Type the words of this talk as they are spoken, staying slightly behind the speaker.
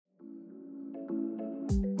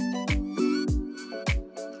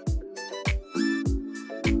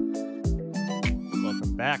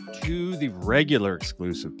back to the regular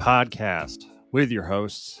exclusive podcast with your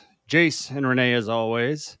hosts, Jace and Renee, as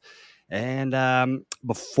always. And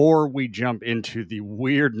before we jump into the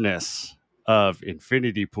weirdness of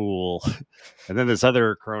Infinity Pool and then this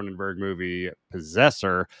other Cronenberg movie,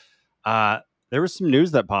 Possessor, there was some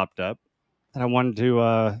news that popped up that I wanted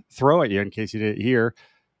to throw at you in case you didn't hear.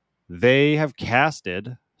 They have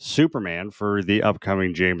casted Superman for the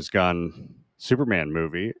upcoming James Gunn Superman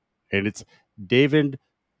movie, and it's David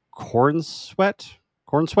Cornsweet,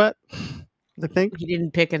 I think. He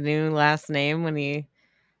didn't pick a new last name when he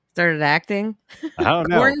started acting. I don't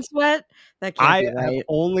know. Corn Sweat? That can't I be have right.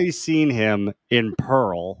 only seen him in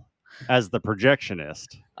Pearl as the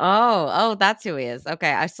projectionist. Oh, that's who he is.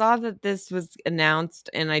 Okay, I saw that this was announced,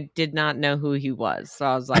 and I did not know who he was. So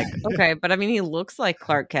I was like, okay, but I mean, he looks like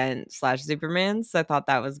Clark Kent / Superman, so I thought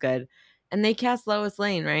that was good. And they cast Lois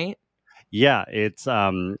Lane, right? Yeah,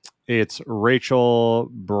 it's Rachel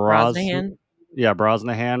Brosnahan.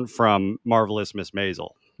 Brosnahan from Marvelous Miss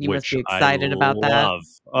Maisel, You must which be I excited about that. love.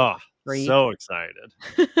 Oh, Freak. so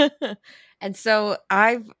excited. And so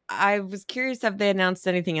I was curious, have they announced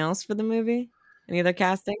anything else for the movie? Any other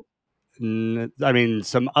casting? I mean,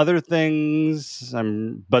 some other things,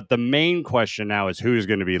 but the main question now is who's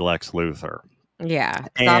going to be Lex Luthor. Yeah,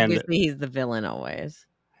 because And obviously he's the villain always.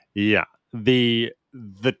 yeah, the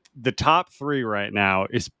top three right now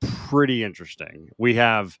is pretty interesting. We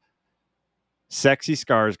have Sexy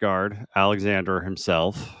Skarsgård, Alexander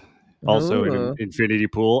himself, also in Ooh. Infinity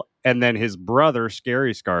Pool, and then his brother,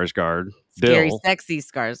 Scary Skarsgård, Scary, Bill. sexy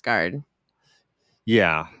Skarsgård.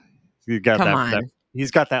 Yeah, he got Come that. on.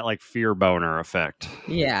 He's got that like fear boner effect.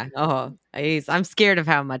 Yeah. Oh, I'm scared of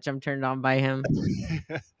how much I'm turned on by him.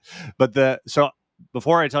 But so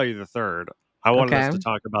before I tell you the third, I wanted us Okay. to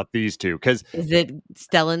talk about these two because Is it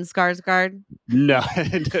Stellan Skarsgård? no,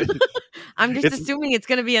 I'm just assuming it's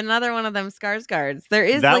going to be another one of them Skarsgårds. There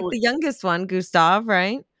is that like the youngest one, Gustav,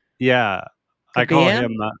 right? yeah, I Could be call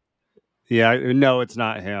him. him. No, it's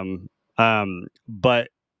not him. But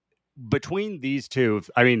between these two,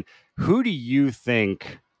 I mean, who do you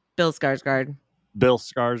think? Bill Skarsgård. Bill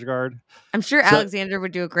Skarsgård. I'm sure So- Alexander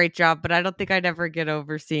would do a great job, but I don't think I'd ever get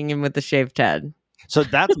over seeing him with the shaved head. So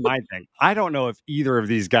that's my thing. I don't know if either of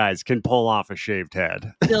these guys can pull off a shaved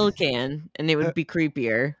head. Bill can, and it would be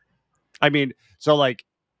creepier. I mean, so like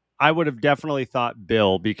I would have definitely thought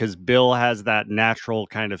Bill because Bill has that natural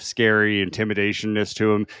kind of scary intimidationness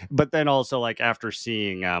to him. But then also like after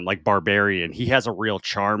seeing like Barbarian, he has a real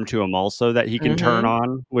charm to him also that he can turn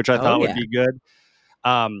on, which I thought would be good.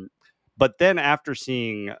 But then after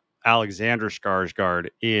seeing Alexander Skarsgård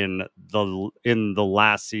in the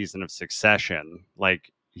last season of Succession,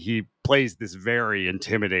 like he plays this very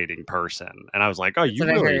intimidating person, and I was like, oh,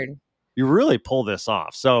 you really pull this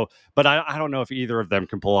off. So, but I don't know if either of them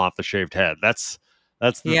can pull off the shaved head. That's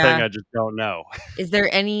the thing I just don't know. Is there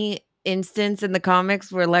any instance in the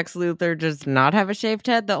comics where Lex Luthor does not have a shaved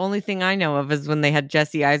head? The only thing I know of is when they had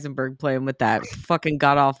Jesse Eisenberg play him with that fucking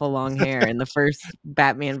god awful long hair in the first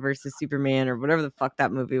Batman versus Superman or whatever the fuck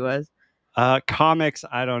that movie was. Comics,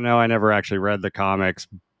 I don't know. I never actually read the comics,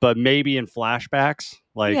 but maybe in flashbacks.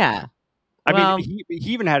 Like, yeah. I mean,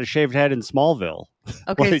 he even had a shaved head in Smallville.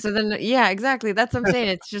 Okay, so then, yeah, exactly. That's what I'm saying.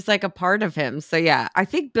 It's just like a part of him. So, yeah, I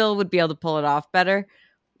think Bill would be able to pull it off better,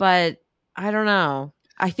 but I don't know.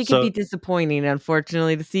 I think it'd be disappointing,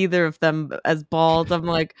 unfortunately, to see either of them as bald. I'm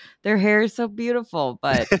like, their hair is so beautiful,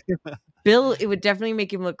 but Bill, it would definitely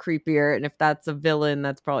make him look creepier. And if that's a villain,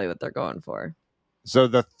 that's probably what they're going for. So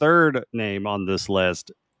the third name on this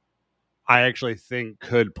list, I actually think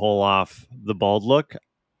could pull off the bald look.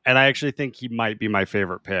 And I actually think he might be my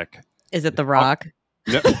favorite pick. Is it The Rock?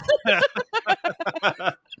 No.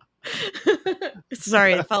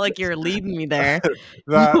 Sorry, it felt like you were leading me there.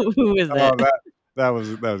 Who is it? That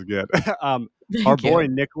was good. Our boy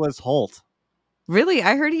Nicholas Hoult. Really?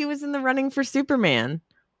 I heard he was in the running for Superman.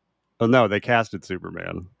 Oh no, they casted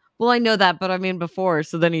Superman. Well, I know that, but I mean before,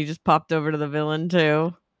 so then he just popped over to the villain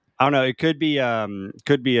too. I don't know. It could be a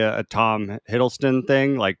Tom Hiddleston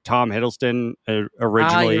thing. Like Tom Hiddleston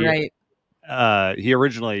originally, you're right. He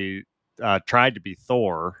originally tried to be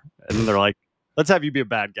Thor, and then they're like, "Let's have you be a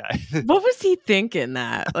bad guy." What was he thinking?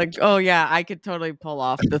 That like, oh yeah, I could totally pull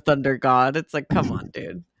off the Thunder God. It's like, come on,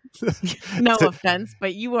 dude. No offense,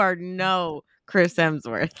 but you are no Chris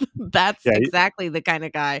Hemsworth. That's exactly the kind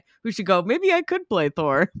of guy who should go, maybe I could play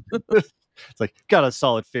Thor. It's like, got a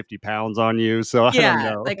solid 50 pounds on you, so I don't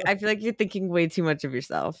know. Like, I feel like you're thinking way too much of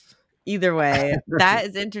yourself. Either way, that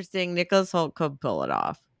is interesting. Nicholas Hoult could pull it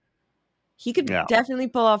off. He could definitely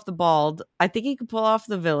pull off the bald. I think he could pull off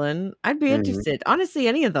the villain. I'd be interested. Honestly,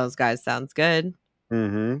 any of those guys sounds good.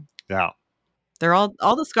 Yeah. They're all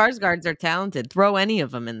the Skarsgårds are talented. Throw any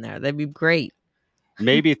of them in there. They'd be great.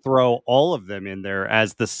 Maybe throw all of them in there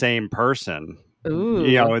as the same person. Ooh,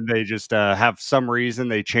 And they just have some reason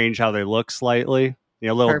they change how they look slightly.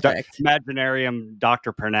 Little perfect. Imaginarium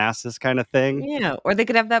Dr. Parnassus kind of thing. Yeah, or they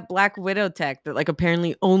could have that Black Widow tech that, like,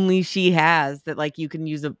 apparently only she has that, like, you can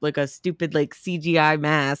use a stupid, like, CGI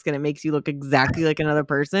mask and it makes you look exactly like another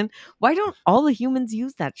person. Why don't all the humans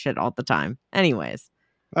use that shit all the time? Anyways,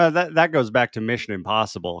 That goes back to Mission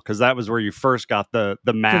Impossible because that was where you first got the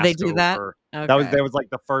did they mask do that? over. Okay. That was like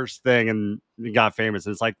the first thing, and it got famous.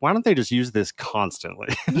 And it's like, why don't they just use this constantly?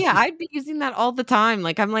 Yeah, I'd be using that all the time.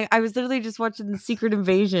 I was literally just watching The Secret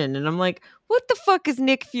Invasion, and I'm like, what the fuck is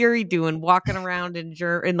Nick Fury doing walking around in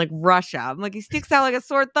like Russia? I'm like, he sticks out like a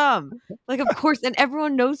sore thumb. Like, of course, and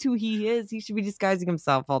everyone knows who he is. He should be disguising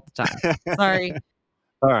himself all the time. Sorry.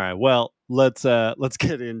 All right, well, let's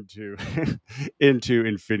get into into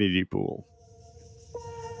Infinity Pool.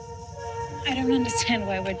 I don't understand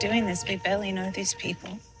why we're doing this. We barely know these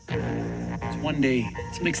people. It's one day.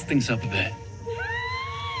 Let's mix things up a bit.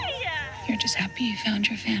 You're just happy you found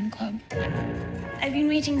your fan club. I've been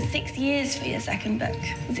waiting 6 years for your second book.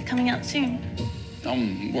 Is it coming out soon?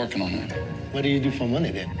 I'm working on it. What do you do for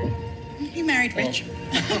money then? You married rich.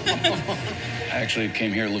 I actually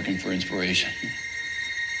came here looking for inspiration.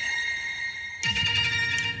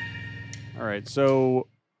 All right, so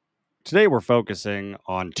today we're focusing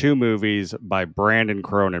on two movies by Brandon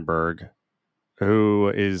Cronenberg,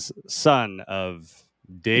 who is son of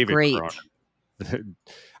David Great. Cronenberg.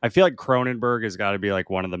 I feel like Cronenberg has got to be like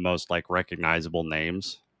one of the most like recognizable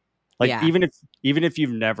names. Like Yeah. even if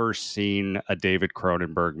you've never seen a David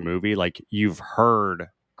Cronenberg movie, like you've heard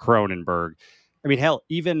Cronenberg. I mean, hell,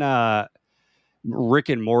 even Rick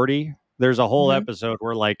and Morty, there's a whole Mhm. episode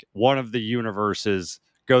where like one of the universes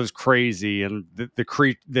goes crazy and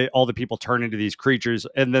all the people turn into these creatures,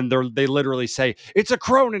 and then they literally say it's a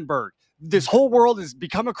Cronenberg. This whole world has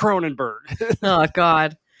become a Cronenberg. Oh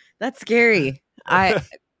god. That's scary. David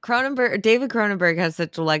Cronenberg has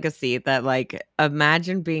such a legacy that, like,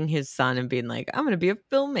 imagine being his son and being like, I'm gonna be a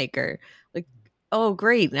filmmaker. Like, oh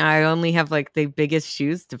great. Now I only have like the biggest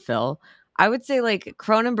shoes to fill. I would say like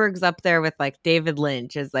Cronenberg's up there with like David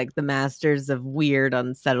Lynch as like the masters of weird,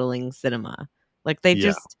 unsettling cinema. Like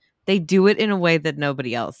Yeah, they do it in a way that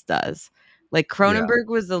nobody else does. Like yeah, Cronenberg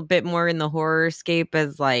was a bit more in the horror scape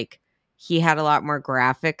as like he had a lot more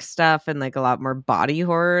graphic stuff and like a lot more body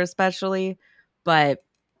horror especially, but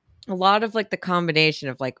a lot of like the combination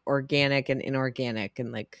of like organic and inorganic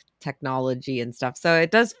and like technology and stuff. So it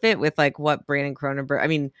does fit with like what Brandon Cronenberg. I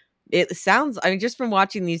mean, it sounds. I mean, just from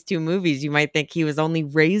watching these two movies, you might think he was only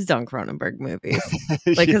raised on Cronenberg movies,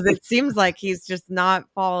 like because it seems like he's just not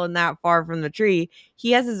fallen that far from the tree.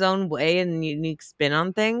 He has his own way and unique spin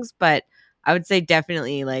on things, but I would say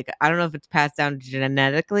definitely like I don't know if it's passed down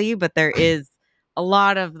genetically, but there is a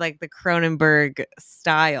lot of like the Cronenberg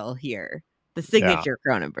style here, the yeah. signature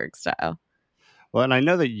Cronenberg style. Well, and I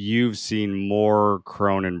know that you've seen more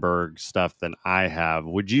Cronenberg stuff than I have.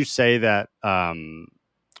 Would you say that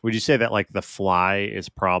like The Fly is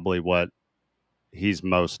probably what he's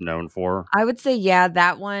most known for? I would say, yeah,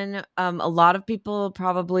 that one. A lot of people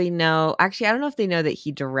probably know. Actually, I don't know if they know that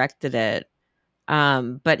he directed it.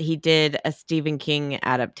 But he did a Stephen King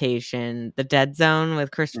adaptation, The Dead Zone,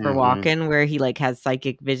 with Christopher Hmm. Walken, where he like has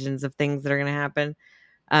psychic visions of things that are gonna happen.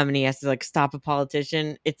 And he has to like stop a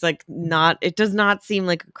politician. It's like not. It does not seem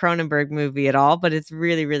like a Cronenberg movie at all, but it's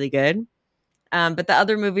really, really good. But the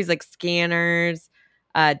other movies like Scanners,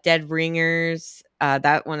 Dead Ringers,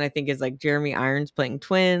 that one I think is like Jeremy Irons playing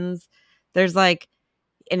twins. There's like,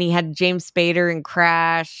 and he had James Spader in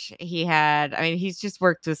Crash. I mean, he's just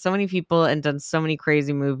worked with so many people and done so many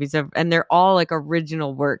crazy movies, and they're all like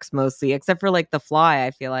original works mostly, except for like The Fly.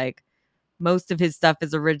 I feel like most of his stuff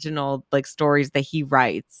is original, like stories that he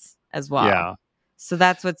writes as well. Yeah, So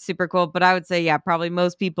that's what's super cool. But I would say, yeah, probably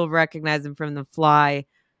most people recognize him from The Fly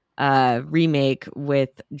remake with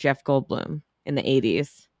Jeff Goldblum in the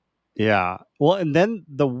 80s. yeah. Well, and then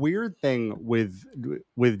the weird thing with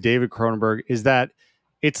David Cronenberg is that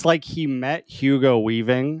it's like he met Hugo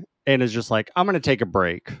Weaving and is just like, I'm going to take a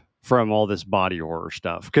break from all this body horror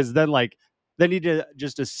stuff because then he did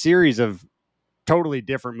just a series of totally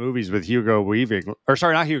different movies with Hugo Weaving, or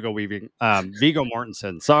sorry, not Hugo Weaving, Viggo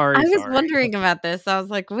Mortensen. I Sorry, was sorry, wondering about this. I was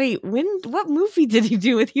like, wait, what movie did he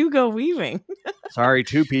do with Hugo Weaving? sorry.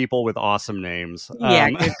 Two people with awesome names. Yeah,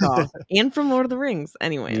 good call. And from Lord of the Rings.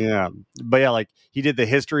 Anyways. Yeah, but yeah, like he did the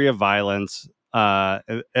History of Violence,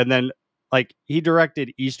 and then like he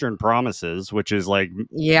directed Eastern Promises, which is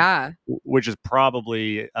Yeah. which is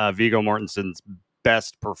probably Viggo Mortensen's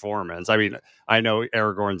best performance. I mean, I know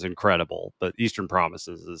Aragorn's incredible, but Eastern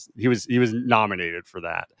Promises he was nominated for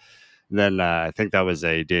that. And then I think that was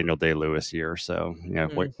a Daniel Day-Lewis year. So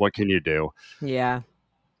what can you do? Yeah.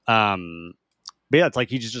 But yeah, it's like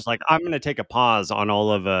he's just like, I'm going to take a pause on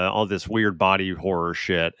all this weird body horror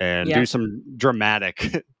shit and do some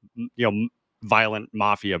dramatic, violent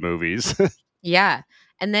mafia movies. Yeah.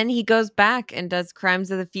 And then he goes back and does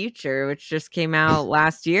Crimes of the Future, which just came out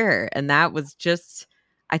last year. And that was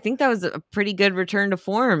I think that was a pretty good return to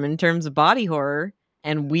form in terms of body horror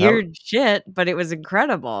and weird shit, but it was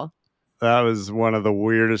incredible. That was one of the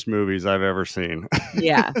weirdest movies I've ever seen.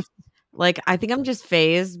 Yeah. Like, I think I'm just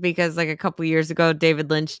phased because, like, a couple years ago,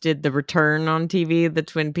 David Lynch did The Return on TV, the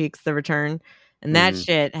Twin Peaks The Return, and that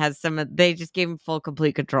shit has they just gave him full,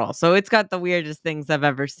 complete control. So it's got the weirdest things I've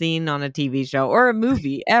ever seen on a TV show or a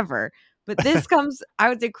movie ever. But this comes, I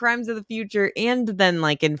would say, Crimes of the Future and then,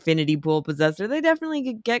 like, Infinity Pool Possessor. They definitely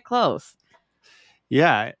could get close.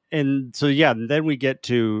 Yeah, and so then we get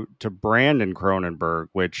to Brandon Cronenberg,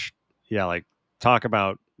 which like talk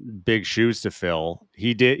about big shoes to fill.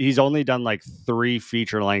 He's only done like 3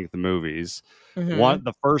 feature-length movies.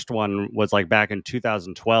 The first one was like back in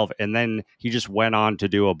 2012, and then he just went on to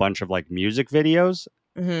do a bunch of like music videos,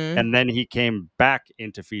 and then he came back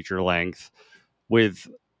into feature length with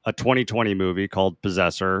a 2020 movie called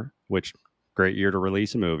Possessor, which great year to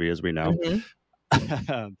release a movie, as we know.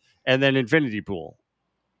 And then Infinity Pool.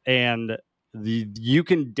 And you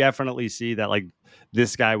can definitely see that like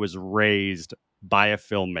this guy was raised by a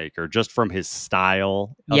filmmaker just from his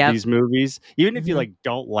style of these movies. Even if you like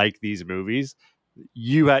don't like these movies,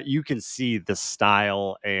 you can see the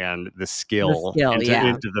style and the skill,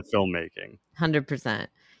 into the filmmaking. 100%.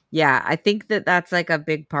 Yeah, I think that's like a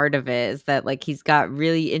big part of it is that like he's got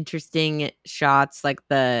really interesting shots, like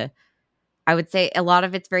I would say a lot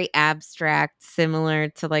of it's very abstract, similar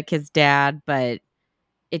to like his dad, but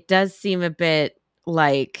it does seem a bit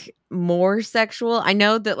like more sexual. I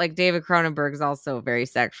know that like David Cronenberg is also very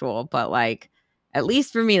sexual, but like at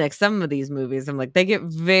least for me, like some of these movies, I'm like they get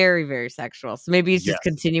very, very sexual. So maybe he's just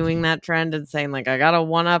continuing that trend and saying like I gotta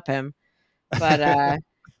one up him. But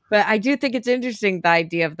I do think it's interesting, the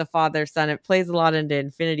idea of the father son. It plays a lot into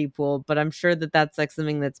Infinity Pool, but I'm sure that that's like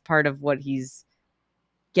something that's part of what he's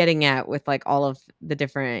getting at with like all of the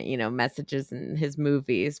different messages in his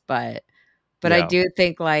movies. But I do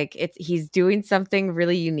think like he's doing something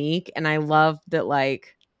really unique, and I love that.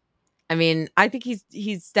 Like, I mean, I think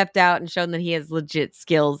he's stepped out and shown that he has legit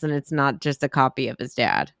skills, and it's not just a copy of his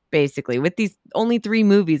dad. Basically, with these only 3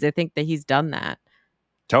 movies, I think that he's done that.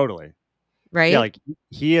 Totally. Right? Yeah, like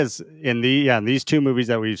he is in these 2 movies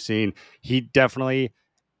that we've seen, he definitely,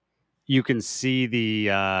 you can see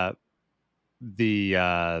the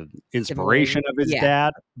inspiration of his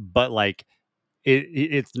dad, but like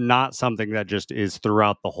it's not something that just is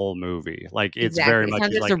throughout the whole movie. Like it's very much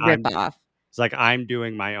it's not just a rip off. It's like I'm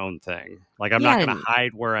doing my own thing. Like I'm not going to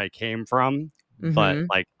hide where I came from, but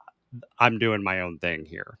like I'm doing my own thing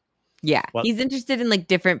here. Yeah, he's interested in like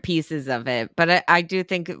different pieces of it, but I do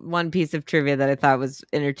think one piece of trivia that I thought was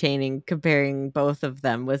entertaining comparing both of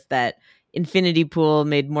them was that Infinity Pool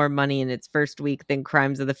made more money in its first week than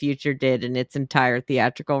Crimes of the Future did in its entire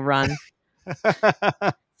theatrical run.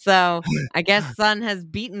 So I guess son has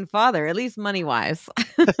beaten father, at least money wise,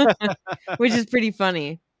 which is pretty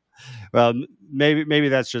funny. Well, maybe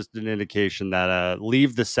that's just an indication that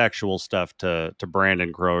leave the sexual stuff to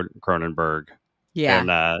Brandon Cronenberg. Yeah.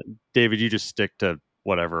 And David, you just stick to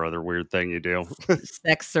whatever other weird thing you do.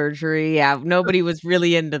 Sex surgery. Yeah. Nobody was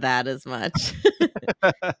really into that as much.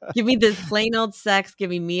 Give me this plain old sex. Give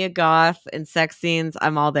me Mia Goth and sex scenes.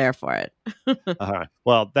 I'm all there for it.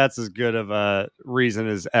 Well, that's as good of a reason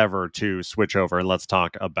as ever to switch over and let's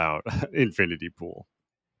talk about Infinity Pool.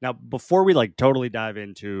 Now, before we like totally dive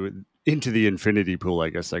into the Infinity Pool, I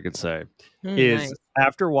guess I could say, is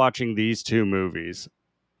after watching these 2 movies,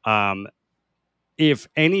 if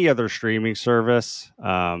any other streaming service,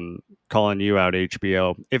 calling you out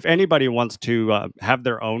HBO, if anybody wants to have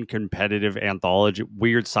their own competitive anthology,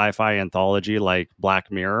 weird sci-fi anthology like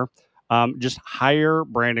Black Mirror, just hire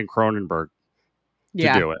Brandon Cronenberg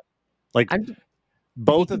to do it. Like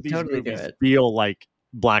both of these movies feel like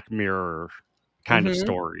Black Mirror kind of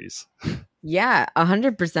stories. Yeah,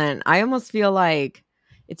 100%. I almost feel like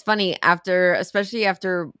it's funny especially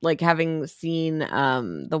after like having seen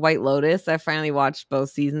The White Lotus. I finally watched both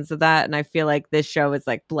seasons of that, and I feel like this show is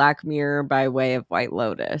like Black Mirror by way of White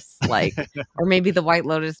Lotus, like or maybe The White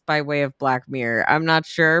Lotus by way of Black Mirror. I'm not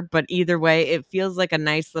sure, but either way, it feels like a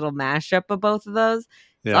nice little mashup of both of those.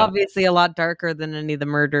 It's obviously a lot darker than any of the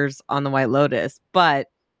murders on The White Lotus, but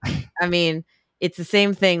I mean, it's the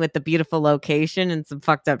same thing with the beautiful location and some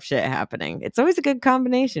fucked up shit happening. It's always a good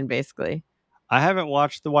combination, basically. I haven't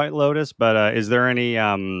watched The White Lotus, but is there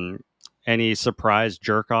any surprise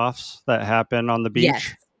jerk offs that happen on the Yes.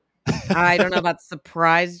 beach? I don't know about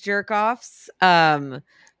surprise jerk offs,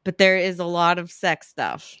 but there is a lot of sex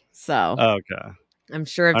stuff. So Okay. I'm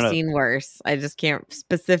sure I've I know. seen worse. I just can't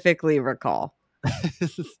specifically recall.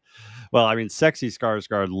 Well, I mean, Sexy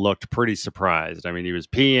Skarsgård looked pretty surprised. I mean, he was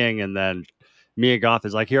peeing, and then Mia Goth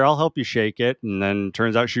is like, "Here, I'll help you shake it," and then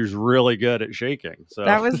turns out she was really good at shaking. So,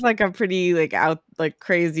 That was like a pretty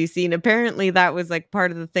crazy scene. Apparently that was like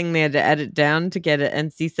part of the thing they had to edit down to get it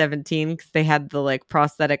NC-17 because they had the like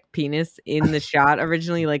prosthetic penis in the shot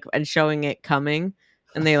originally, like and showing it coming.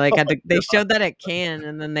 And they like had to they showed that at Cannes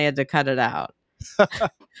and then they had to cut it out.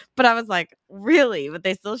 But I was like, really? But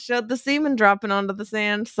they still showed the semen dropping onto the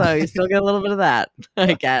sand, so you still get a little bit of that,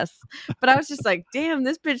 I guess. But I was just like, damn,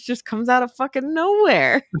 this bitch just comes out of fucking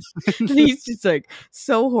nowhere. And he's just like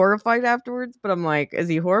so horrified afterwards. But I'm like, is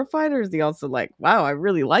he horrified or is he also like, wow, I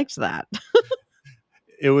really liked that?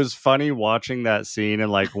 it was funny watching that scene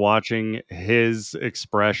and like watching his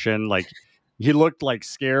expression. Like he looked like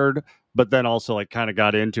scared, but then also like kind of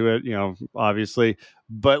got into it, obviously.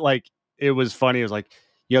 But like it was funny. It was like,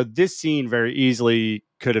 this scene very easily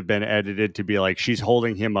could have been edited to be like she's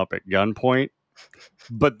holding him up at gunpoint.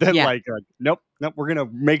 But then, Yeah. nope, we're gonna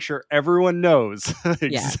make sure everyone knows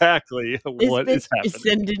exactly This what bitch is happening. is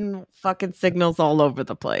sending fucking signals all over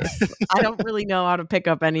the place. I don't really know how to pick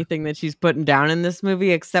up anything that she's putting down in this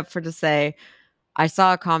movie, except for to say, I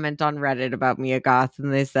saw a comment on Reddit about Mia Goth,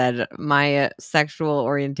 and they said, my sexual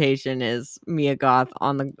orientation is Mia Goth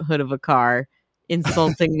on the hood of a car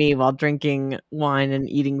insulting me while drinking wine and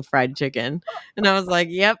eating fried chicken. And I was like,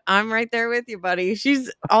 yep, I'm right there with you, buddy.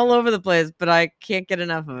 She's all over the place, but I can't get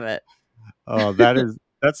enough of it. Oh,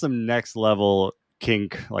 that's some next level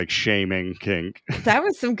kink, like shaming kink. That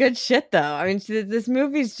was some good shit, though. I mean, this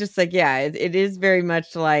movie's just like, yeah, it is very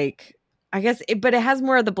much like, I guess, but it has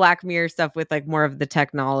more of the Black Mirror stuff with like more of the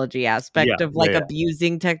technology Yeah, aspect of like yeah, yeah.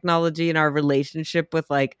 abusing technology in our relationship with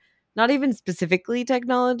like, not even specifically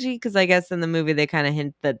technology, because I guess in the movie they kind of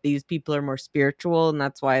hint that these people are more spiritual and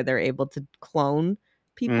that's why they're able to clone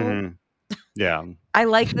people. Mm-hmm. Yeah. I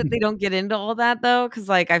like that they don't get into all that though, because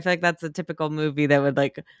like I feel like that's a typical movie that would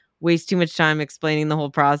like waste too much time explaining the whole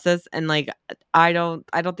process, and like I don't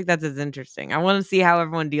think that's as interesting. I want to see how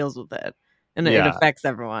everyone deals with it, and it Yeah. affects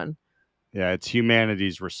everyone. Yeah. It's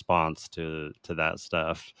humanity's response to that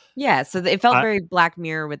stuff. Yeah, so it felt I very Black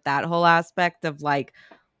Mirror with that whole aspect of like,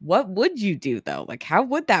 what would you do though? Like, how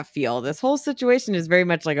would that feel? This whole situation is very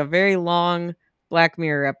much like a very long Black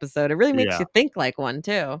Mirror episode. It really makes Yeah. you think like one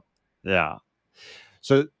too. Yeah.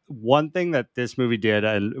 So one thing that this movie did,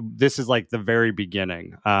 and this is like the very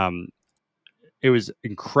beginning, it was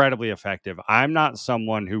incredibly effective. I'm not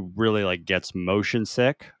someone who really like gets motion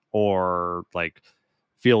sick or like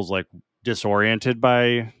feels like disoriented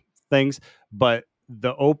by things, but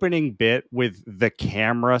the opening bit with the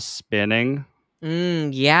camera spinning,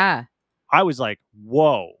 Yeah. I was like,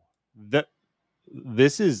 "Whoa, that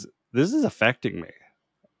this is affecting me."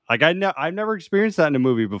 Like I've never experienced that in a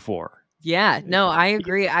movie before. Yeah, no, I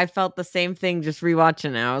agree. I felt the same thing just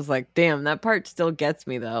rewatching it. I was like, damn, that part still gets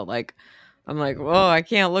me though. Like, I'm like, whoa, I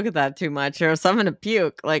can't look at that too much, or else I'm gonna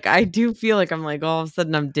puke. Like, I do feel like I'm like all of a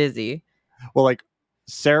sudden I'm dizzy. Well, like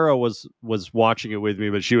Sarah was watching it with me,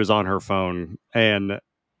 but she was on her phone, and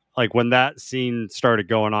like when that scene started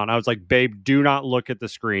going on, I was like, "Babe, do not look at the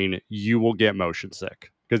screen. You will get motion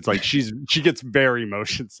sick." Because like she gets very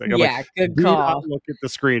motion sick. I'm like, Yeah, good "Do not call. look at the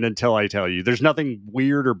screen until I tell you." There's nothing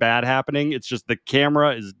weird or bad happening. It's just the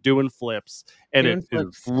camera is doing flips, and it Doing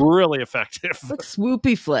is flips. really effective. It's like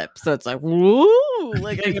swoopy flip. So it's like, woo!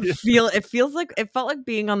 Like I can feel it feels like it felt like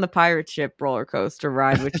being on the pirate ship roller coaster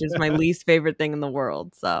ride, which is my least favorite thing in the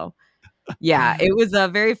world. So yeah, it was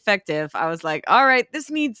very effective. I was like, all right, this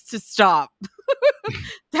needs to stop.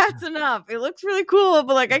 That's enough. It looks really cool,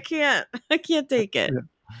 but like I can't take it.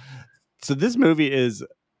 So this movie is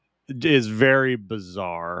very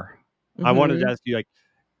bizarre. I wanted to Mhm. ask you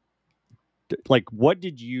like what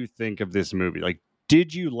did you think of this movie? Like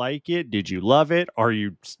did you like it? Did you love it? Are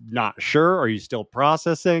you not sure? Are you still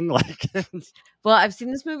processing? Like Well, I've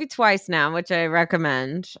seen this movie twice now, which I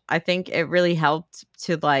recommend. I think it really helped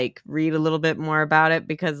to like read a little bit more about it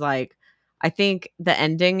because like I think the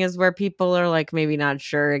ending is where people are like maybe not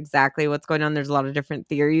sure exactly what's going on. There's a lot of different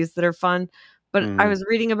theories that are fun. But I Mhm. was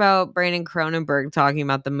reading about Brandon Cronenberg talking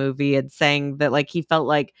about the movie and saying that like he felt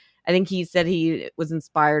like I think he said he was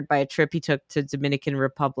inspired by a trip he took to Dominican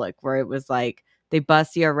Republic where it was like They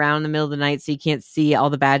bus you around in the middle of the night so you can't see all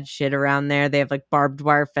the bad shit around there. They have like barbed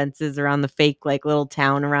wire fences around the fake like little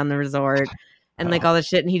town around the resort and like all the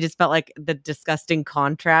shit. And he just felt like the disgusting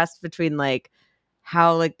contrast between like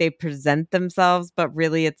how like they present themselves, but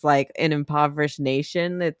really it's like an impoverished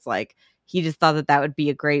nation. It's like he just thought that that would be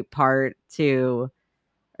a great part to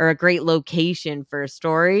or a great location for a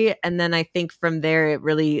story. And then I think from there it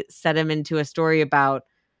really set him into a story about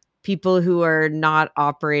people who are not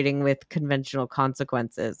operating with conventional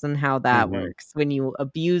consequences and how that Mhm. works when you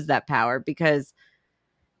abuse that power because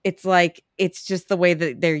it's like it's just the way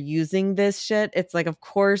that they're using this shit. It's like of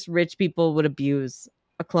course rich people would abuse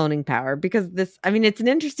a cloning power because this I mean it's an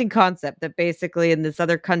interesting concept that basically in this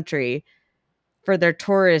other country for their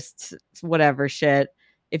tourists whatever shit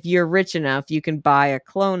if you're rich enough you can buy a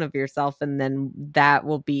clone of yourself and then that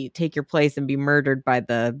will be take your place and be murdered by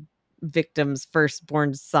the victim's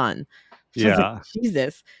firstborn son. I was like, Yeah.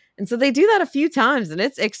 Jesus. And so they do that a few times and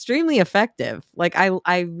it's extremely effective. Like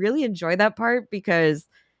I really enjoy that part because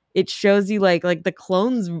it shows you like the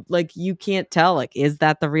clones like you can't tell like is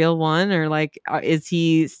that the real one or like is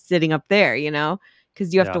he sitting up there, you know?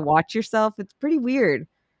 Cuz you have to Yeah. watch yourself. It's pretty weird.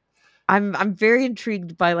 I'm very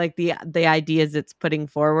intrigued by like the ideas it's putting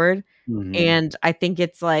forward Mhm. and I think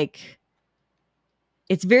it's like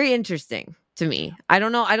it's very interesting to me. I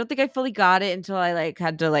don't know. I don't think I fully got it until I like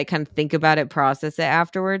had to like kind of think about it, process it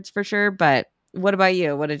afterwards for sure. But what about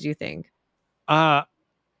you? What did you think? Uh,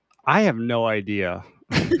 I have no idea.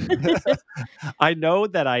 I know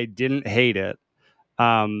that I didn't hate it.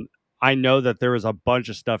 Um, I know that there was a bunch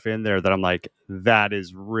of stuff in there that I'm like, that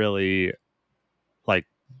is really like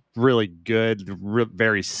really good,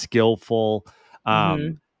 very skillful. Um,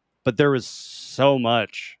 Mhm. but there was so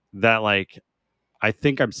much that like I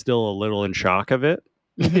think I'm still a little in shock of it.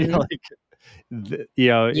 Mhm. Like, you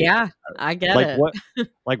know, Yeah, I get like it. what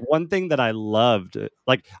like one thing that I loved,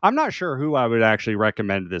 like I'm not sure who I would actually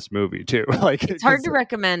recommend this movie to, like It's hard because to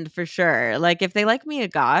recommend for sure. Like if they like me a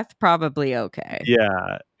goth, probably okay.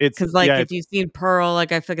 yeah, it's Cuz like yeah, if it's you've seen Pearl,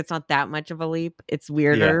 like I feel like it's not that much of a leap. It's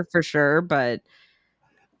yeah. weirder for sure, but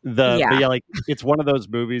But yeah. yeah, like it's one of those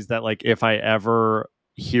movies that like if I ever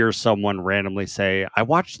hear someone randomly say, "I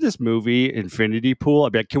watched this movie, Infinity Pool,"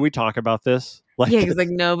 I'd be like, "Can we talk about this?" Yeah, Like, because like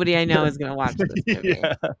nobody I know is gonna watch this movie.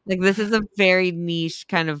 yeah, Like this is a very niche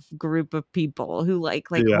kind of group of people who like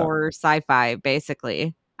yeah, horror sci-fi,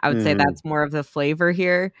 basically. I would say mhm, that's more of the flavor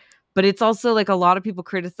here. But it's also like a lot of people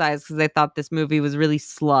criticize because they thought this movie was really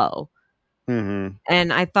slow. mhm,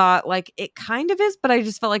 And I thought like it kind of is, but I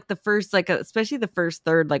just felt like the first, like especially the first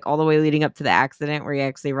third, like all the way leading up to the accident where he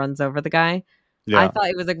actually runs over the guy. I yeah. thought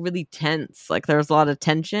it was like really tense. Like there was a lot of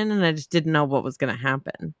tension and I just didn't know what was gonna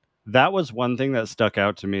happen. That was one thing that stuck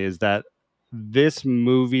out to me is that this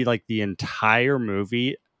movie, like the entire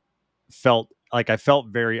movie, felt like I felt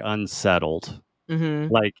very unsettled. Hmm.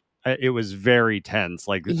 Like, it was very tense,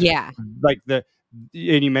 Yeah. like, and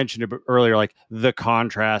you mentioned it earlier, like, the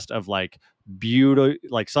contrast of, like,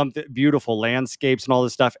 something beautiful landscapes and all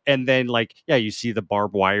this stuff, and then, like, yeah, you see the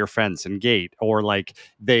barbed wire fence and gate, or, like,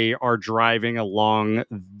 they are driving along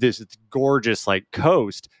this gorgeous, like,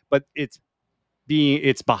 coast, but it's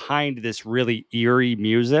behind this really eerie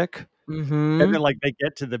music, and Hmm. then, like, they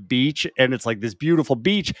get to the beach, and it's, like, this beautiful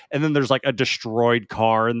beach, and then there's, like, a destroyed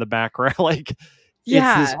car in the background, like,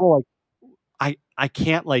 it's this Yeah. whole, like, I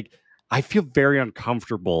can't, like I feel very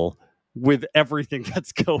uncomfortable with everything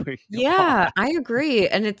that's going on. Yeah, I agree,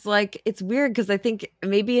 and it's like it's weird because I think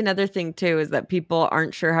maybe another thing too is that people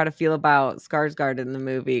aren't sure how to feel about Skarsgård in the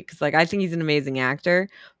movie because, like, I think he's an amazing actor,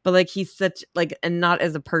 but, like, he's such like and not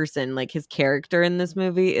as a person, like, his character in this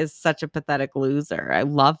movie is such a pathetic loser. I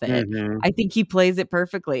love it. Mhm. I think he plays it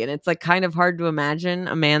perfectly, and it's, like, kind of hard to imagine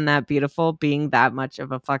a man that beautiful being that much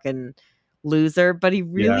of a fucking loser, but he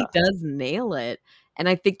Yeah. really does nail it, and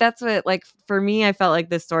I think that's what like, for me, I felt like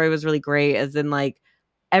this story was really great as in, like,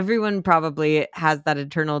 everyone probably has that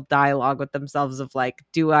internal dialogue with themselves of like,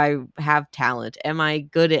 do I have talent? Am I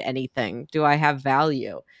good at anything? Do I have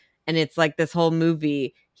value? And it's like this whole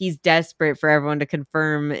movie, he's desperate for everyone to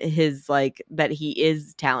confirm his like that he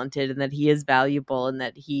is talented and that he is valuable and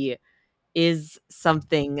that he is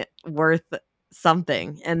something worth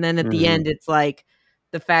something. And then at the Mhm. end, it's like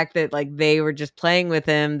the fact that like they were just playing with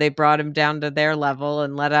him, they brought him down to their level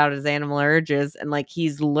and let out his animal urges. And like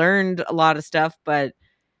he's learned a lot of stuff, but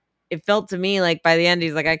it felt to me like by the end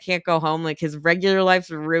he's like I can't go home, like his regular life's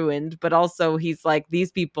ruined, but also he's like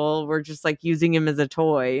these people were just like using him as a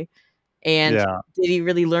toy. And Yeah. did he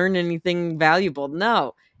really learn anything valuable?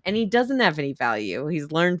 No. And he doesn't have any value.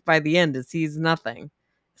 He's learned by the end is he's nothing.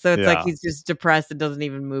 So it's like Yeah. he's just depressed and doesn't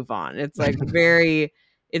even move on. It's like very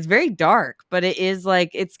It's very dark, but it is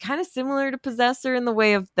like it's kind of similar to Possessor in the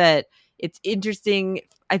way of that it's interesting.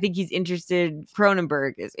 I think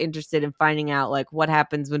Cronenberg is interested in finding out like what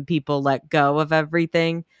happens when people let go of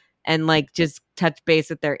everything and like just touch base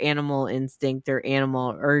with their animal instinct or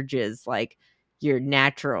animal urges, like your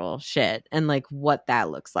natural shit and like what that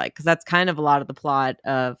looks like. Cause that's kind of a lot of the plot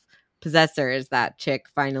of Possessor is that chick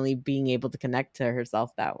finally being able to connect to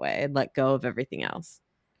herself that way and let go of everything else.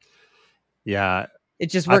 Yeah. It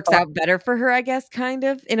just I works thought out better for her, I guess, kind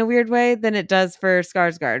of in a weird way than it does for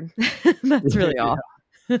Skarsgård. That's really yeah. all.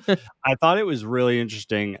 I thought it was really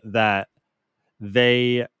interesting that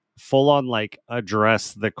they full on like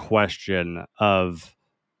address the question of,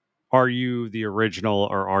 are you the original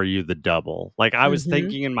or are you the double? Like I was Mhm.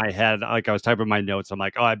 thinking in my head, like I was typing my notes. I'm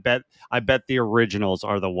like, oh, I bet the originals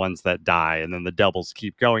are the ones that die, and then the doubles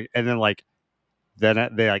keep going. And then like they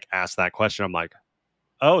like ask that question. I'm like,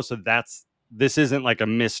 oh, so this isn't like a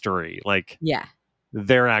mystery. Like Yeah.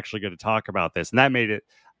 they're actually going to talk about this, and that made it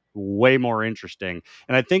way more interesting.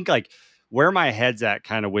 And I think like where my head's at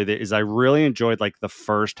kind of with it is I really enjoyed like the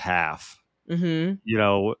first half. Mhm. You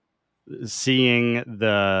know, seeing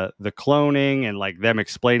the cloning and like them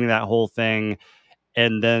explaining that whole thing,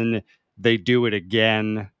 and then they do it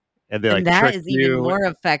again and they And like that trick is even you. more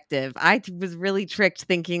effective. Was really tricked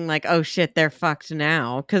thinking like, "Oh shit, they're fucked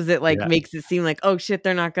now," cuz it like Yeah, makes it seem like, "Oh shit,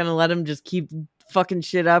 they're not going to let them just keep fucking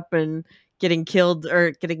shit up and getting killed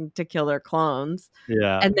or getting to kill their clones."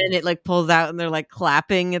 yeah. And then it like pulls out and they're like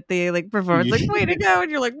clapping at the like performance, like, "Way to go." And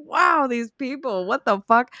you're like, "Wow, these people, what the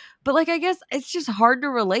fuck?" But like I guess it's just hard to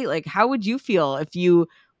relate. Like how would you feel if you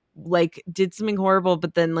like did something horrible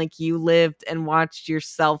but then like you lived and watched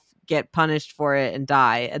yourself get punished for it and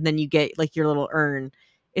die and then you get like your little urn?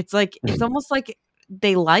 It's like it's almost like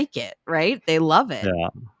they like it, right? They love it. Yeah.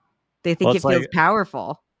 They Well, think it it's feels like,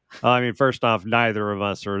 powerful. I mean, first off, neither of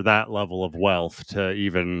us are that level of wealth to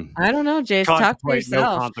even I don't know, Jace, talk for contemplate no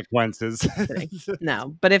yourself. consequences. Kidding.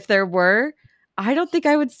 No, but if there were, I don't think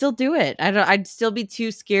I would still do it. I'd still be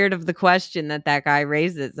too scared of the question that guy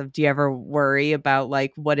raises of, do you ever worry about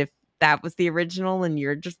like what if that was the original and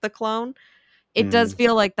you're just the clone? It does Mm,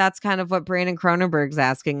 feel like that's kind of what Brandon Cronenberg's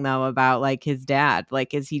asking though about like his dad.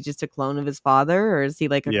 Like is he just a clone of his father or is he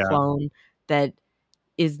like a yeah, clone that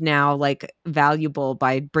is now like valuable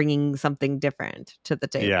by bringing something different to the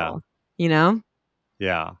yeah, table, you know?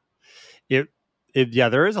 yeah. It yeah,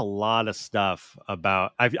 there is a lot of stuff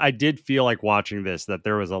about I did feel like watching this that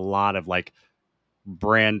there was a lot of like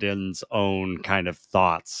Brandon's own kind of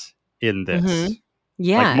thoughts in Mhm. this.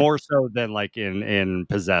 Like Yeah. more so than like in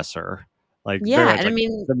Possessor. Like very Yeah, much and I like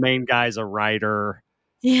mean, the main guy's a writer,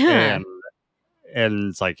 yeah. and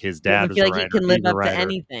it's like his He dad doesn't was feel a like he writer, can live he's a up to writer.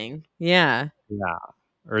 anything. Yeah, Yeah.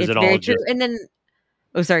 Or is it's it all very true, just, and then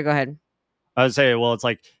oh, sorry, go ahead. I would say, well, it's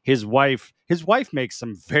like his wife makes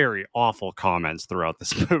some very awful comments throughout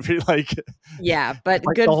this movie. Yeah, but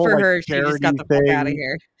Like the good whole for like her, she just got charity the fuck outta thing.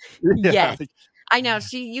 here. Yeah. Yes. I know,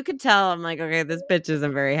 you could tell, I'm like, "Okay, this bitch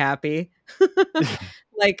isn't very happy."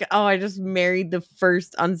 Like, "Oh, I just married the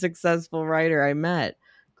first unsuccessful writer I met."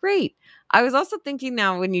 Great. I was also thinking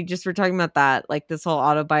now when you just were talking about that, like, this whole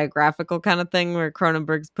autobiographical kinda thing where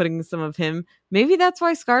Cronenberg's putting some of him maybe that's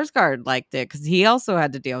why Skarsgård liked it because he also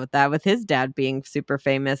had to deal with that with his dad being super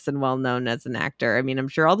famous and well known as an actor. I mean, I'm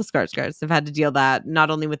sure all the Skarsgårds have had to deal that not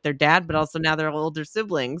only with their dad, but also now their older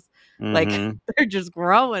siblings. Like, Hmm. they're just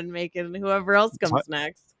growing, making whoever else comes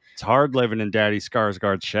next. It's hard living in Daddy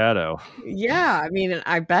Skarsgård's shadow. Yeah, I mean,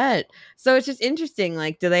 I bet. So it's just interesting,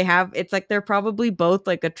 like, do they have it's like they're probably both,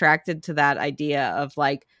 like, attracted to that idea of,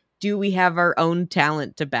 like, do we have our own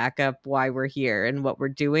talent to back up why we're here and what we're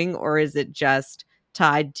doing, or is it just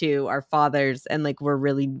tied to our fathers and, like, we're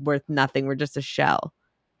really worth nothing, we're just a shell?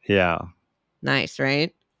 Yeah. Nice,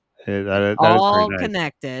 right? It's That is pretty all nice.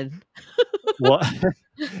 connected. Well,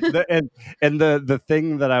 the and the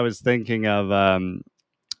thing that I was thinking of,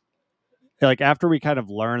 like after we kind of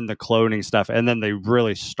learn the cloning stuff, and then they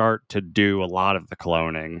really start to do a lot of the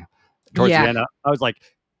cloning towards the Yeah. end. I was like,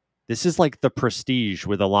 this is like the Prestige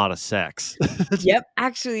with a lot of sex. Yep,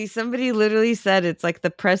 actually, somebody literally said it's like the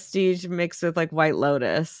Prestige mixed with, like, White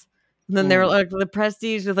Lotus, and then they were Mm, like, the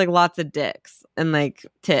Prestige with, like, lots of dicks and, like,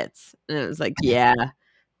 tits, and it was like,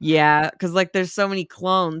 yeah, because like, there's so many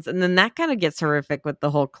clones, and then that kinda gets horrific with the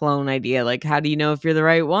whole clone idea, like, how do you know if you're the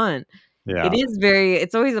right one? It yeah. is very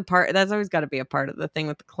it's always a part that's always gotta be a part of the thing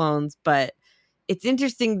with the clones, but it's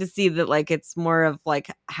interesting to see that, like, it's more of, like,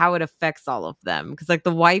 how it affects all of them because like,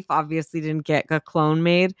 the wife obviously didn't get a clone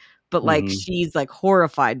made, but, like, Hmm. she's, like,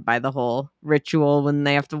 horrified by the whole ritual when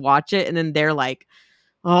they have to watch it, and then they're like,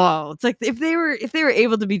 Oh, it's like if they were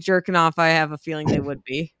able to be jerking off, I have a feeling they would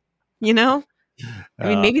be. You know? I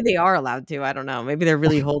mean, maybe they are allowed to. I don't know. Maybe they're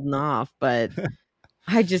really holding off, but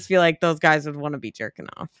I just feel like those guys would want to be jerking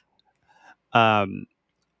off. I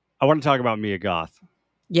want to talk about Mia Goth.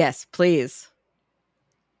 Yes, please.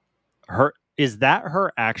 Is that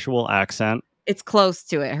her actual accent? It's close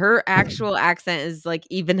to it. Her actual accent is like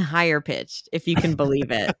even higher pitched, if you can believe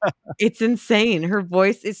it. It's insane. Her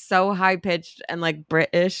voice is so high pitched and like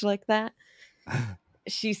British like that.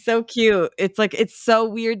 She's so cute. It's like it's so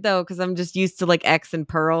weird though because I'm just used to like X and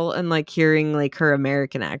Pearl and like hearing like her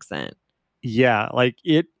American accent. Yeah, like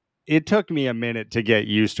it took me a minute to get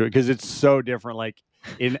used to it because it's so different. Like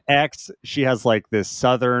in X, she has like this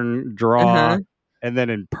southern draw, and then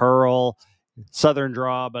in Pearl, southern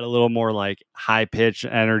draw, but a little more like high pitch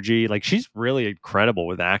energy. Like she's really incredible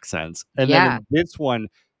with accents. And then Yeah. in this one,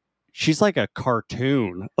 she's like a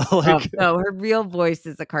cartoon. No, her real voice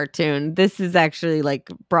is a cartoon. This is actually like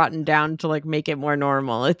brought down to like make it more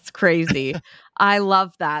normal. It's crazy. I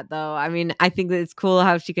love that though. I mean, I think that it's cool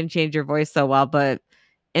how she can change her voice so well, but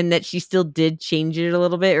and that she still did change it a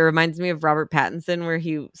little bit. It reminds me of Robert Pattinson, where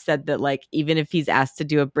he said that like even if he's asked to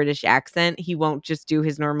do a British accent, he won't just do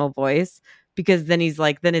his normal voice because then he's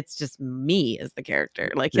like, then it's just me as the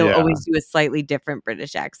character. Like he'll always do a slightly different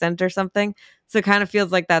British accent or something. So it kind of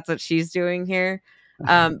feels like that's what she's doing here.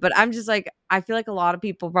 But I'm just like, I feel like a lot of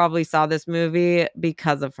people probably saw this movie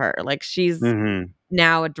because of her. Like she's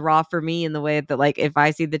now a draw for me in the way that like if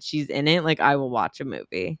I see that she's in it, like I will watch a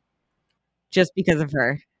movie just because of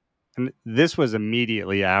her. And this was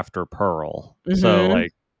immediately after Pearl. So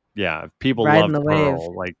like, yeah, people Riding loved the wave.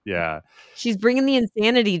 Pearl. Like, yeah. She's bringing the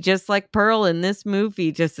insanity just like Pearl in this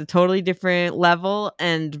movie, just a totally different level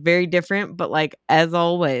and very different. But like, as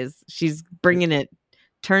always, she's bringing it,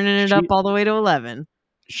 turning it up all the way to 11.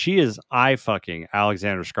 She is eye-fucking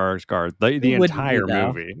Alexander Skarsgård the entire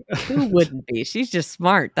movie. Who wouldn't be? She's just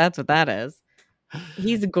smart. That's what that is.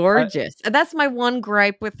 He's gorgeous. And that's my one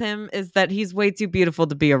gripe with him is that he's way too beautiful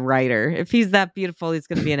to be a writer. If he's that beautiful, he's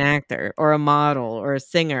going to be an actor or a model or a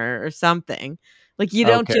singer or something. Like you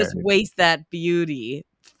don't just waste that beauty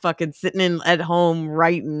fucking sitting at home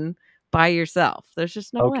writing by yourself. There's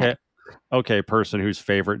just no way. Okay, person whose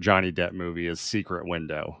favorite Johnny Depp movie is Secret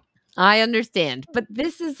Window. I understand, but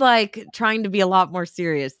this is like trying to be a lot more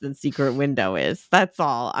serious than Secret Window is. That's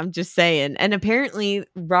all. I'm just saying. And apparently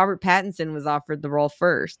Robert Pattinson was offered the role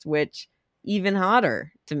first, which even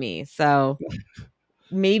hotter to me. So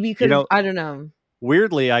maybe could have, I don't know.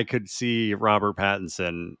 Weirdly, I could see Robert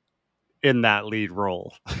Pattinson in that lead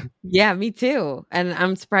role. Yeah, me too. And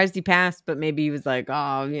I'm surprised he passed, but maybe he was like,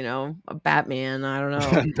 oh, a Batman. I don't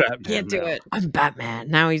know. Can't do it. I'm Batman.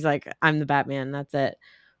 Now he's like, I'm the Batman. That's it.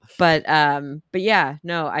 But yeah,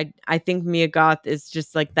 no, I think Mia Goth is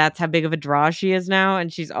just like that's how big of a draw she is now,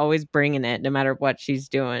 and she's always bringing it no matter what she's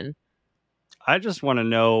doing. I just want to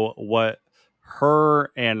know what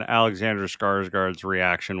her and Alexander Skarsgård's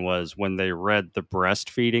reaction was when they read the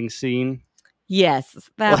breastfeeding scene. Yes,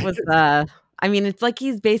 that was I mean, it's like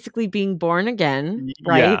he's basically being born again,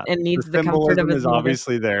 right? Yeah, and needs the comfort of his is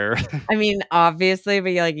obviously there. I mean, obviously,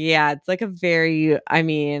 but you're like, yeah, it's like a very, I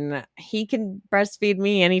mean, he can breastfeed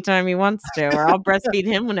me anytime he wants to, or I'll breastfeed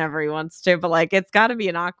him whenever he wants to. But like, it's got to be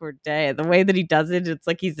an awkward day. The way that he does it, it's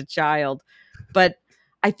like he's a child. But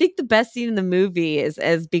I think the best scene in the movie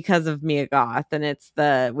is because of Mia Goth, and it's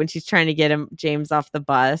when she's trying to get James off the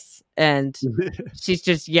bus, and she's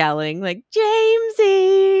just yelling like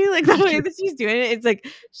Jamesy, like the way that she's doing it. It's like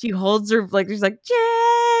she holds her like she's like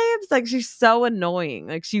James, like she's so annoying.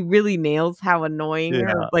 Like she really nails how annoying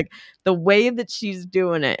her. Like the way that she's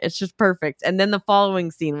doing it, it's just perfect. And then the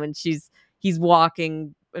following scene when he's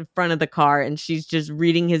walking in front of the car and she's just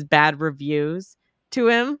reading his bad reviews to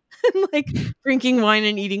him and like drinking wine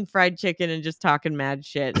and eating fried chicken and just talking mad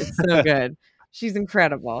shit. It's so good. She's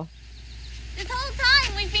incredible. This whole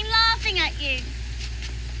time we've been laughing at you.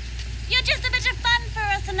 You're just a bit of fun for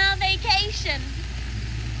us on our vacation.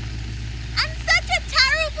 And such a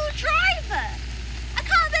terrible driver. I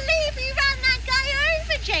can't believe you ran that guy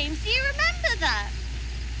over, James. Do you remember that?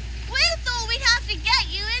 We thought we'd have to get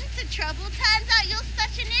you into trouble. Turns out you're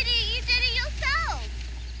such an idiot, you did it yourself.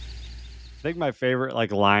 I think my favorite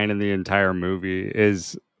like line in the entire movie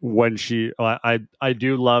is when I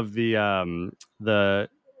do love the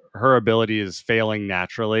her ability is failing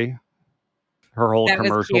naturally. Her whole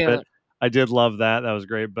commercial bit. I did love that. That was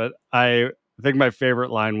great. But I think my favorite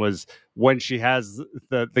line was when she has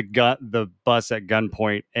the bus at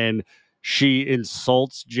gunpoint and she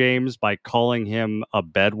insults James by calling him a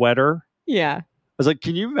bedwetter. Yeah. was like,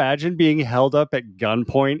 can you imagine being held up at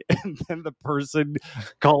gunpoint and then the person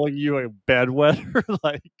calling you a bedwetter?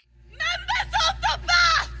 Like, Members of the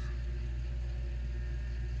bus!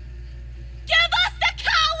 Give us the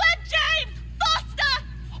coward, James Foster,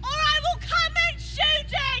 or I will come in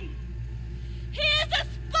shooting! He is a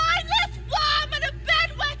spineless worm and a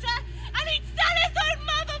bedwetter, and he'd sell his own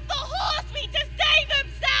mother for horse meat to save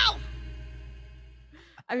himself!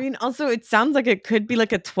 I mean, also, it sounds like it could be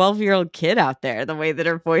like a 12-year-old kid out there, the way that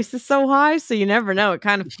her voice is so high, so you never know. It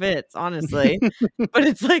kind of fits, honestly. But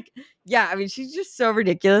it's like, yeah, I mean, she's just so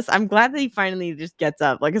ridiculous. I'm glad that he finally just gets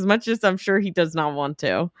up. Like, as much as I'm sure he does not want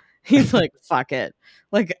to. He's like, fuck it.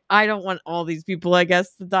 Like, I don't want all these people, I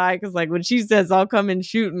guess, to die. Because, like, when she says, I'll come and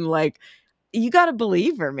shoot, and like, you gotta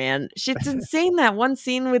believe her, man. It's insane that one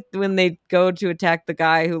scene with when they go to attack the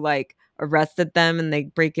guy who like arrested them and they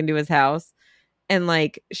break into his house. And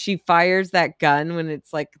like she fires that gun when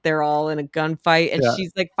it's like they're all in a gunfight, and Yeah.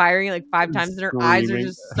 she's like firing it like 5 times, and her eyes are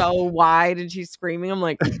just so wide, and she's screaming. I'm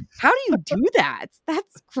like, how do you do that?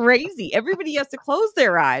 That's crazy. Everybody has to close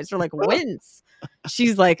their eyes or like wince.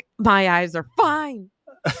 She's like, my eyes are fine.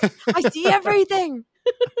 I see everything.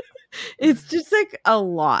 It's just like a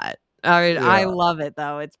lot. I mean, I love it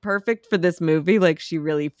though. It's perfect for this movie. Like she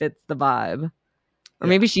really fits the vibe, or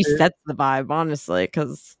maybe she sets the vibe, honestly,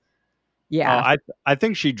 because. Yeah. I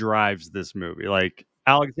think she drives this movie. Like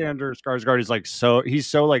Alexander Skarsgård is like he's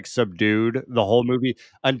so like subdued the whole movie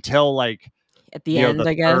until like at the end,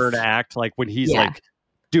 I guess. Third act, like when he's like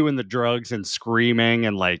doing the drugs and screaming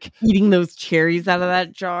and like eating those cherries out of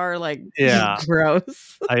that jar, like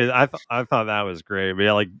gross. I thought that was great. But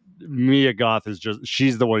yeah, like Mia Goth is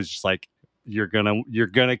she's the one who's just like, you're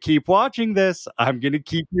gonna keep watching this. I'm gonna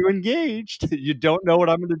keep you engaged. You don't know what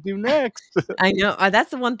I'm gonna do next. I know. That's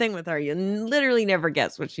the one thing with her. You literally never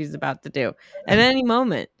guess what she's about to do at any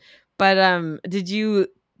moment. But did you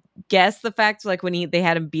guess the fact, like when they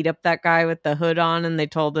had him beat up that guy with the hood on, and they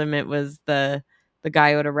told him it was the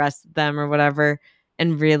guy who had arrested them or whatever,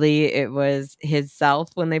 and really it was his self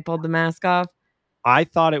when they pulled the mask off? I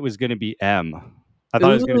thought it was gonna be M. I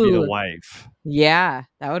thought it was going to be the wife. Yeah,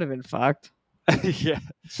 that would have been fucked. Yeah.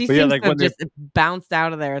 She seems to have just bounced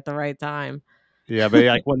out of there at the right time. Yeah, but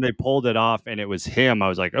like when they pulled it off and it was him, I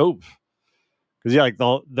was like, oh. Because yeah, like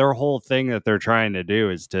their whole thing that they're trying to do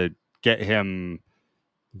is to get him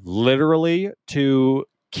literally to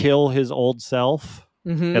kill his old self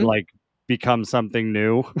and like become something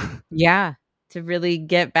new. Yeah, to really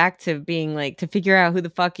get back to being like, to figure out who the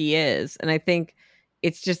fuck he is. And I think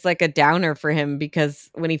it's just like a downer for him, because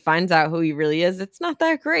when he finds out who he really is, it's not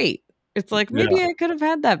that great. It's like, maybe I could have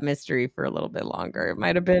had that mystery for a little bit longer. It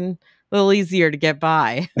might have been a little easier to get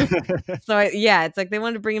by. So it's like they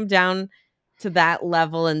wanted to bring him down to that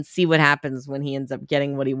level and see what happens when he ends up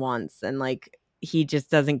getting what he wants. And like, he just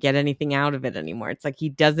doesn't get anything out of it anymore. It's like he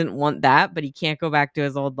doesn't want that, but he can't go back to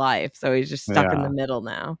his old life. So he's just stuck in the middle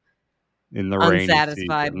now. In the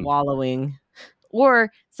unsatisfied, wallowing.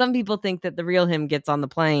 Or some people think that the real him gets on the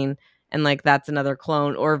plane and like that's another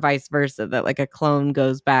clone, or vice versa, that like a clone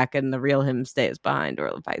goes back and the real him stays behind,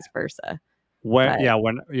 or vice versa. When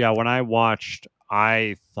I watched,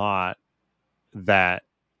 I thought that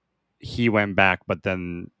he went back, but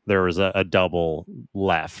then there was a double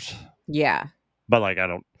left. Yeah. But like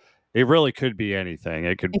it really could be anything.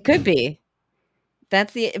 It could be.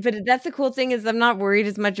 But that's the cool thing, is I'm not worried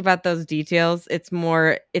as much about those details. It's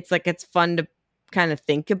more, it's like, it's fun to kind of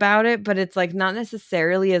think about it, but it's like not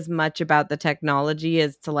necessarily as much about the technology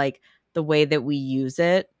as to like the way that we use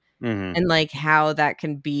it and like how that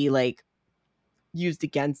can be like used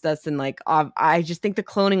against us. And like I just think the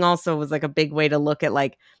cloning also was like a big way to look at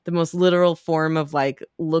like the most literal form of like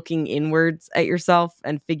looking inwards at yourself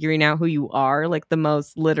and figuring out who you are. Like the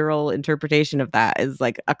most literal interpretation of that is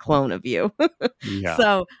like a clone of you. Yeah.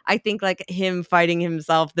 So I think like him fighting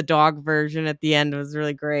himself, the dog version at the end, was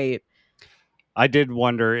really great. I did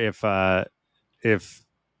wonder if Alexander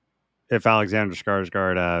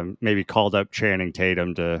Skarsgård maybe called up Channing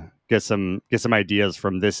Tatum to get some ideas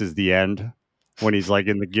from This Is the End when he's like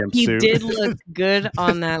in the gimp suit. He did look good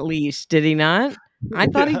on that leash, did he not? I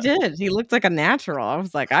thought he did. He looked like a natural. I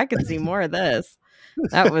was like, I could see more of this.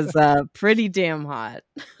 That was pretty damn hot.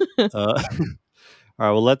 All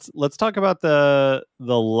right, well let's talk about the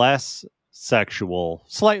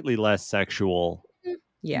slightly less sexual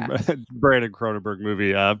Brandon Cronenberg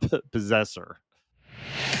movie, Possessor.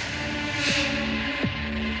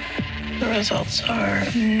 The results are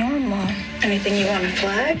normal. Anything you want to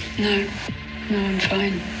flag? No, I'm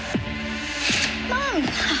fine. Mom!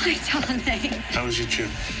 Hi, darling. How was your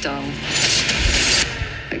trip? Dull.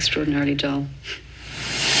 Extraordinarily dull.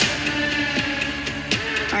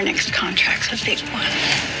 Our next contract's a big one.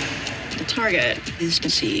 The target is the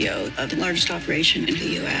CEO of the largest operation in the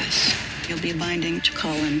U.S. He'll be binding to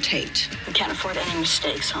Colin Tate. We can't afford any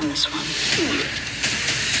mistakes on this one.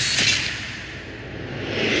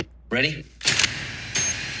 Ready?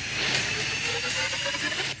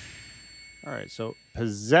 All right, so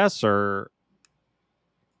Possessor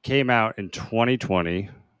came out in 2020,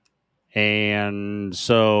 and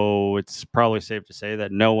so it's probably safe to say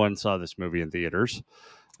that no one saw this movie in theaters.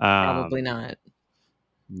 Probably not.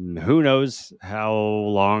 Who knows how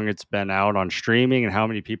long it's been out on streaming and how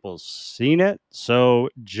many people have seen it. So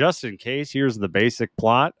just in case, here's the basic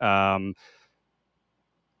plot.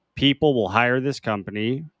 People will hire this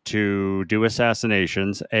company to do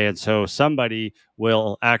assassinations, and so somebody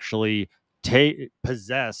will actually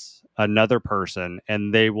possess another person,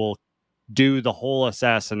 and they will do the whole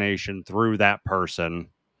assassination through that person,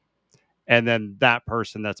 and then that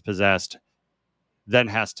person that's possessed then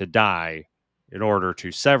has to die in order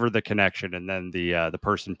to sever the connection, and then the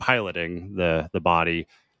person piloting the body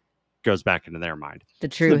goes back into their mind. The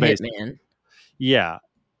true hitman. Yeah,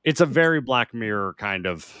 it's a very Black Mirror kind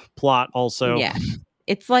of plot. Also, Yeah,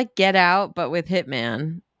 it's like Get Out, but with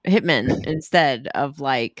hitmen instead of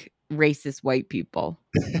like racist white people.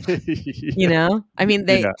 You know, I mean,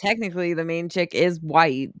 technically the main chick is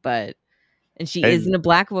white, but she isn't a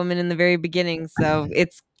Black woman in the very beginning, so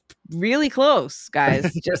it's really close,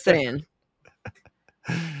 guys. Just saying.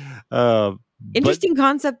 Interesting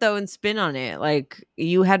concept though, and spin on it. Like,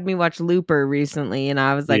 you had me watch Looper recently, and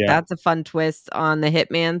I was like, that's a fun twist on the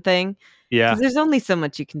hitman thing. Yeah, because there's only so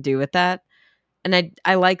much you can do with that. And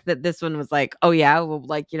I like that this one was like, oh yeah, well,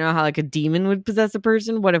 like, you know how like a demon would possess a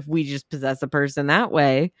person? What if we just possess a person that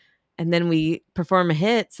way? And then we perform a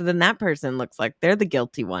hit, so then that person looks like they're the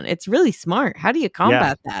guilty one. It's really smart. How do you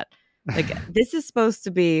combat that? Like, this is supposed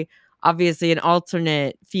to be obviously an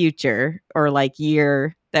alternate future or like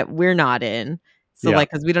year that we're not in. So like,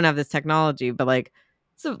 because we don't have this technology, but like,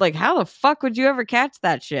 so like, how the fuck would you ever catch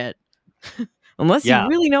that shit? Unless you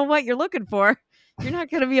really know what you're looking for. You're not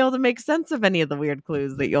going to be able to make sense of any of the weird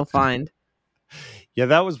clues that you'll find. Yeah,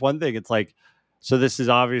 that was one thing. It's like, so this is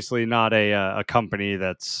obviously not a company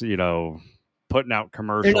that's, you know, putting out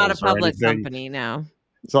commercials. They're not a public company, no.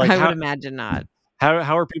 So like, I would imagine not.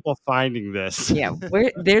 How are people finding this? Yeah,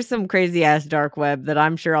 there's some crazy ass dark web that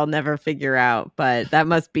I'm sure I'll never figure out, but that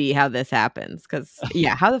must be how this happens. Because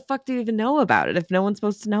how the fuck do you even know about it if no one's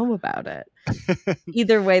supposed to know about it?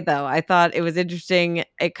 Either way, though, I thought it was interesting.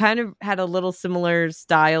 It kind of had a little similar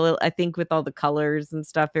style, I think, with all the colors and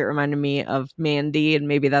stuff. It reminded me of Mandy, and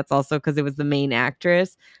maybe that's also because it was the main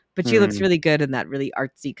actress. But she looks really good in that really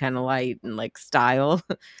artsy kind of light and like style.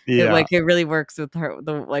 Yeah, it really works with her,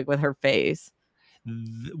 with her face.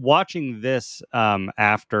 Watching this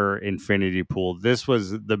after Infinity Pool, this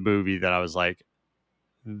was the movie that I was like,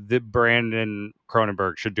 the Brandon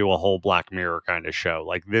Cronenberg should do a whole Black Mirror kind of show.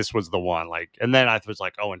 Like, this was the one. Like, and then I was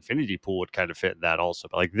like, oh, Infinity Pool would kind of fit that also.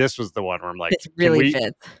 But like, this was the one where I'm like, this really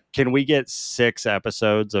fits. Can we get 6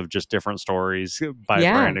 episodes of just different stories by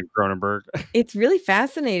Brandon Cronenberg? It's really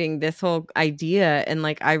fascinating, this whole idea, and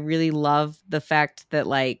like, I really love the fact that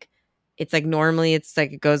like, it's like normally it's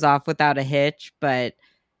like it goes off without a hitch, but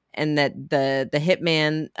and that the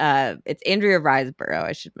hitman, it's Andrea Riseborough,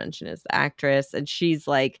 I should mention, is the actress, and she's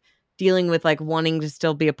like dealing with like wanting to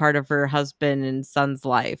still be a part of her husband and son's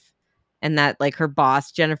life, and that like her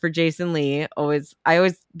boss Jennifer Jason Leigh, I always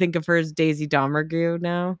think of her as Daisy Domergue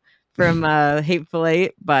now from Hateful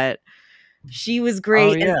Eight, but she was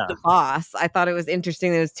great as the boss. I thought it was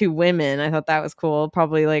interesting there was 2 women. I thought that was cool.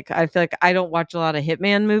 Probably like, I feel like I don't watch a lot of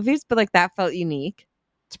hitman movies, but like that felt unique.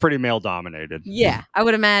 It's pretty male dominated. Yeah, I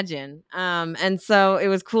would imagine. And so it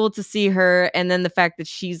was cool to see her, and then the fact that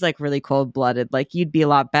she's like really cold blooded. Like, you'd be a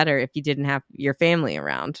lot better if you didn't have your family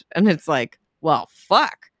around. And it's like, well,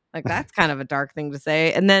 fuck. Like, that's kind of a dark thing to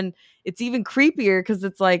say. And then it's even creepier because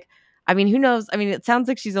it's like, I mean, who knows? I mean, it sounds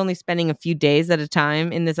like she's only spending a few days at a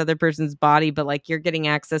time in this other person's body, but like, you're getting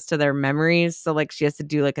access to their memories. So like, she has to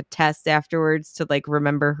do like a test afterwards to like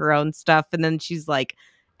remember her own stuff. And then she's like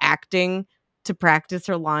acting to practice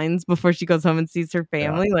her lines before she goes home and sees her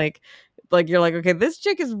family. Like you're like, okay, this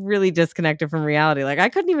chick is really disconnected from reality. Like, I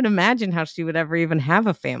couldn't even imagine how she would ever even have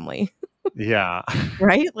a family. Yeah.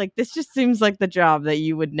 Right? Like, this just seems like the job that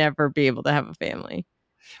you would never be able to have a family.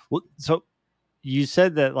 Well, so you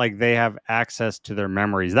said that like they have access to their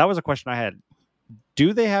memories. That was a question I had.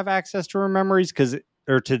 Do they have access to her memories?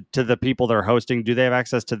 Or to the people they're hosting, do they have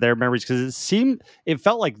access to their memories? Because it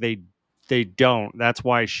felt like they don't. That's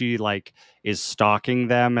why she like is stalking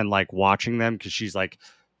them and like watching them, because she's like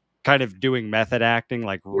kind of doing method acting,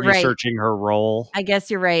 like You're right. researching her role. I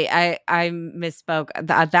guess you're right. I misspoke.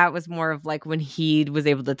 That was more of like when he was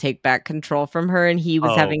able to take back control from her, and he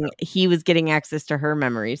was getting access to her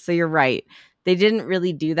memories. So you're right. They didn't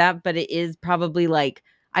really do that, but it is probably like,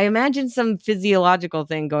 I imagine some physiological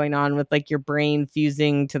thing going on with like your brain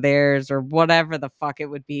fusing to theirs or whatever the fuck it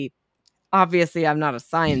would be. Obviously, I'm not a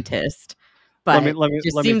scientist, but it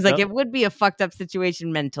just let me seems like tell. it would be a fucked up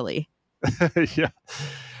situation mentally. Yeah.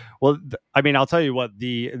 Well, I mean, I'll tell you what,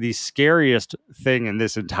 the scariest thing in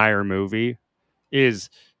this entire movie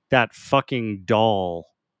is that fucking doll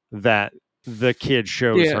that the kid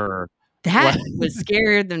shows Dude, her. that was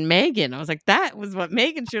scarier than Megan. I was like, that was what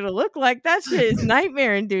Megan should have looked like. That shit is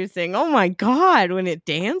nightmare inducing. Oh my God. When it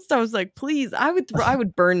danced, I was like, please, I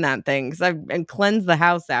would burn that thing and cleanse the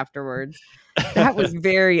house afterwards. That was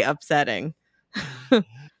very upsetting.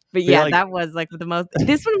 But yeah, like, that was like the most.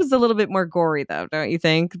 This one was a little bit more gory, though, don't you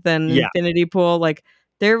think, than yeah, Infinity Pool? Like,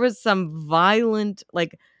 there was some violent,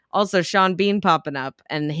 like, also Sean Bean popping up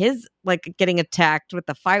and his like getting attacked with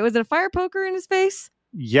the fire. Was it a fire poker in his face?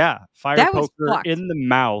 yeah, fire That was poker fucked. in the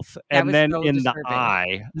mouth That and was then so in the disturbing.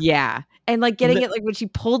 eye. Yeah. And like getting it, like when she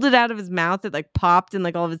pulled it out of his mouth, it like popped and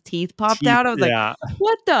like all of his teeth popped Teeth, out. I was like, yeah.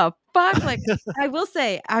 what the fuck? Like, I will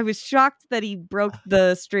say, I was shocked that he broke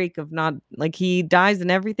the streak of not, like, he dies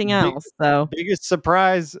and everything else. So, Biggest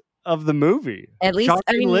surprise of the movie. at least, Sean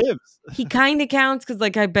I Bean mean, lives. he kind of counts because,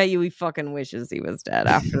 like, I bet you he fucking wishes he was dead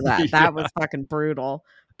after that. Yeah. That was fucking brutal.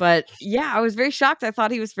 But yeah, I was very shocked. I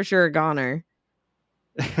thought he was for sure a goner.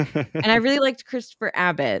 And I really liked Christopher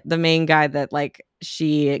Abbott, the main guy that like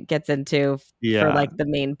she gets into for like the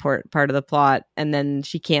main part of the plot, and then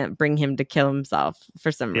she can't bring him to kill himself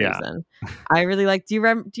for some reason. I really like. Do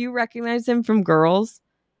you recognize him from Girls?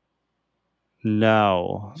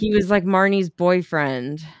 No. He was like Marnie's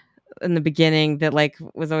boyfriend in the beginning that like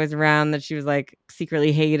was always around, that she was like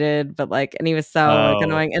secretly hated, but like, and he was so like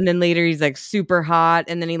annoying. And then later he's like super hot,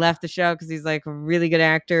 and then he left the show because he's like a really good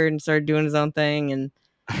actor and started doing his own thing. And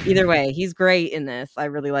either way, he's great in this. I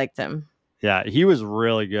really liked him. Yeah, he was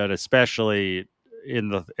really good, especially in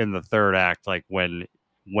the third act, like when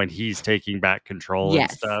he's taking back control and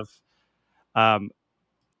stuff.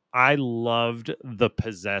 I loved the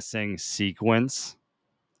possessing sequence,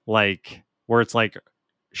 like where it's like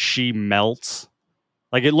she melts.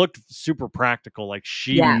 Like it looked super practical, like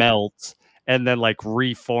she melts and then like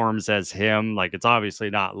reforms as him. Like it's obviously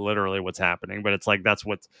not literally what's happening, but it's like that's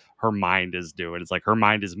what her mind is doing. It's like her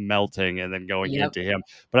mind is melting and then going into him.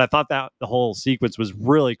 But I thought that the whole sequence was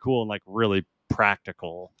really cool and like really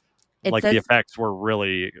practical. Like the effects were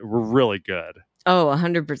really good. Oh,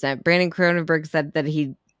 100%. Brandon Cronenberg said that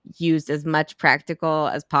he used as much practical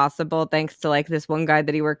as possible, thanks to like this one guy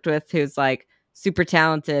that he worked with who's like super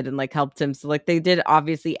talented and like helped him. So like they did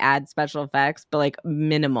obviously add special effects, but like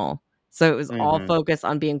minimal. So it was all focused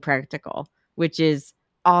on being practical, which is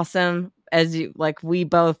awesome. As you like, we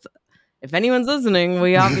both, if anyone's listening,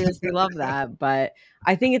 we obviously love that. But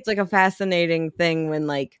I think it's like a fascinating thing when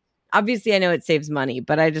like, obviously I know it saves money,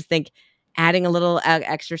 but I just think adding a little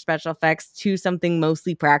extra special effects to something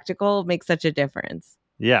mostly practical makes such a difference.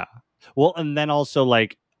 Yeah. Well, and then also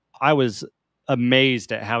like I was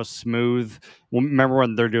amazed at how smooth. Remember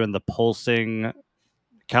when they're doing the pulsing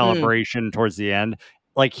calibration towards the end?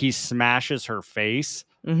 Like he smashes her face.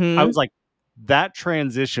 I was like, that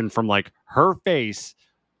transition from like her face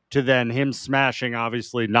to then him smashing,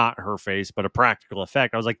 obviously not her face, but a practical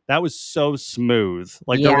effect. I was like, that was so smooth.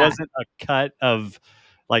 Like there wasn't a cut of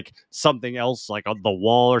like something else like on the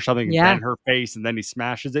wall or something, then her face, and then he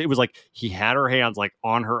smashes it. It was like he had her hands like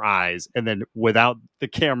on her eyes, and then without the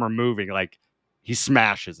camera moving, like he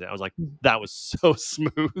smashes it. I was like, that was so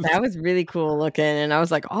smooth. That was really cool looking. And I was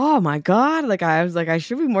like, oh my God. Like I was like, I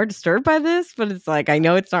should be more disturbed by this, but it's like, I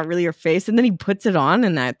know it's not really her face. And then he puts it on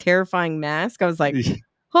in that terrifying mask. I was like,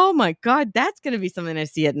 oh my God, that's going to be something I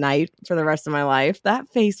see at night for the rest of my life. That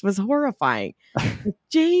face was horrifying.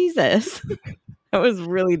 Jesus. That was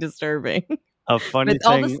really disturbing. A funny thing.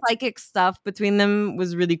 All the psychic stuff between them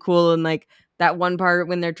was really cool. And like that one part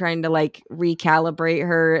when they're trying to like recalibrate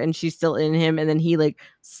her and she's still in him, and then he like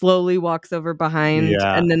slowly walks over behind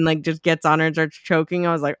and then like just gets on her and starts choking.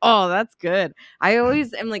 I was like, oh, that's good. I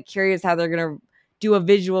always am like curious how they're going to do a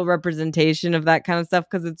visual representation of that kind of stuff,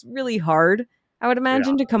 because it's really hard, I would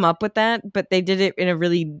imagine, to come up with that. But they did it in a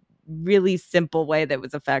really, really simple way that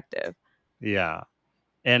was effective. Yeah.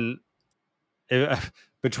 And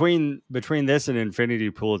between this and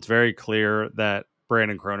Infinity Pool, it's very clear that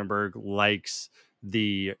Brandon Cronenberg likes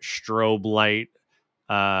the strobe light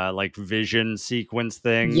like vision sequence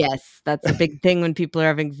thing. Yes, that's a big thing when people are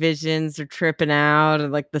having visions or tripping out, or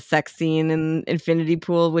like the sex scene in Infinity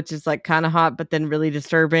Pool, which is like kind of hot, but then really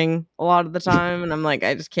disturbing a lot of the time. And I'm like,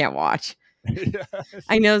 I just can't watch. Yeah.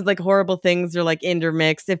 I know like horrible things are like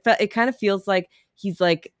intermixed. It kind of feels like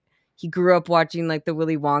he grew up watching like the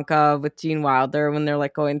Willy Wonka with Gene Wilder when they're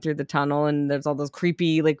like going through the tunnel and there's all those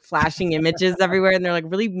creepy like flashing images everywhere and they're like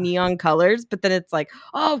really neon colors, but then it's like,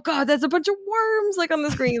 oh god, that's a bunch of worms like on the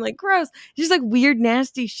screen, like gross. Just like weird,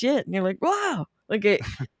 nasty shit, and you're like, wow, like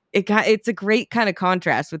it's a great kind of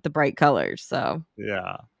contrast with the bright colors, so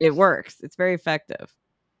Yeah. it works. It's very effective.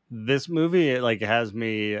 This movie, it like has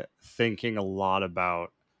me thinking a lot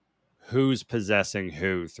about who's possessing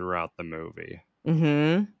who throughout the movie.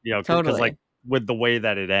 Mm-hmm. You know, because like Totally. with the way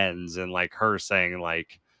that it ends and like her saying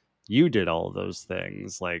like you did all those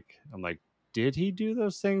things, like I'm like, did he do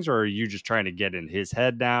those things, or are you just trying to get in his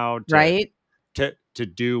head now Right? to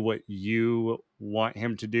do what you want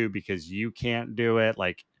him to do because you can't do it?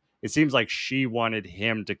 Like it seems like she wanted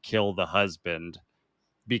him to kill the husband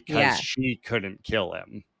because Yeah. she couldn't kill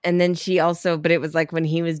him. And then she also but it was like when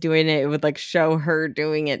he was doing it, it would like show her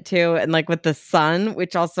doing it too. And like with the son,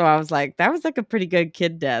 which also I was like, that was like a pretty good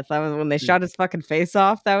kid death. That was when they shot his fucking face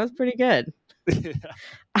off. That was pretty good. Yeah.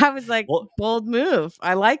 I was like, Well, bold move.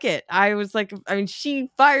 I like it. I was like, I mean, she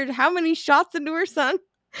fired how many shots into her son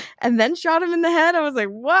and then shot him in the head. I was like,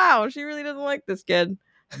 wow, she really doesn't like this kid.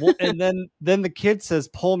 well, and then the kid says,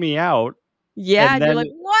 "Pull me out," Yeah. and And you're then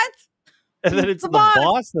like, what? and then He's it's the the boss.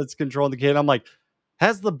 boss that's controlling the kid. I'm like,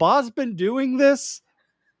 has the boss been doing this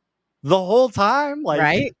the whole time? Like,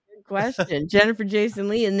 Right? Good question. Jennifer Jason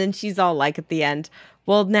Leigh, and then she's all like at the end,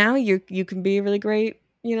 "Well, now you can be a really great,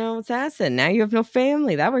 assassin. Now you have no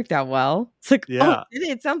family. That worked out well." It's like, "Oh, yeah, did it?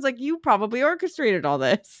 It sounds like you probably orchestrated all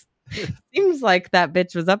this." Seems like that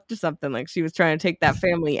bitch was up to something, like she was trying to take that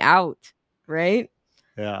family out, right?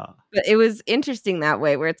 yeah, But it was interesting that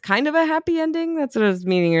way where it's kind of a happy ending. That's what I was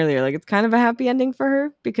meaning earlier. Like it's kind of a happy ending for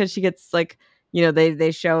her because she gets like,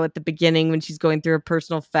 they show at the beginning when she's going through her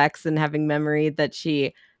personal effects and having memory that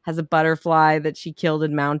she has a butterfly that she killed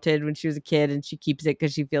and mounted when she was a kid and she keeps it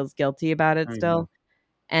because she feels guilty about it hmm still.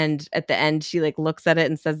 And at the end she like looks at it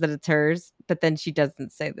and says that it's hers, but then she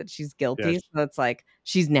doesn't say that she's yeah, guilty. So it's like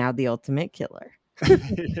she's now the ultimate killer.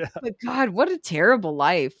 yeah. But God, what a terrible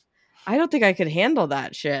life. I don't think I could handle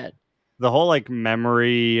that shit. The whole like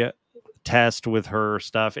memory test with her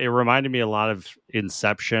stuff. It reminded me a lot of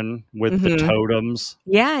Inception with the Mhm. totems.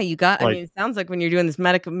 Yeah, I Like, mean, it sounds like when you're doing this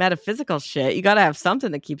metaphysical shit, you gotta have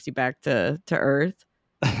something that keeps you back to Earth.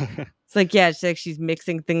 It's like, yeah, she's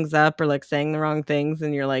mixing things up or, like, saying the wrong things,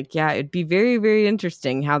 and you're like, yeah, it'd be very, very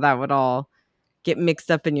interesting how that would all get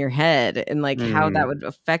mixed up in your head and, like, how that mm, would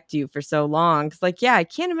affect you for so long. Because, like, yeah, I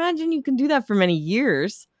can't imagine you can do that for many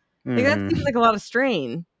years. Like, that seems mhm. like a lot of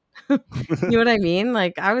strain. You know what I mean?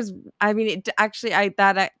 Like, I mean, it actually,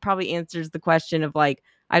 probably answers the question of, like,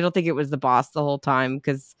 I don't think it was the boss the whole time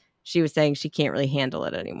because she was saying she can't really handle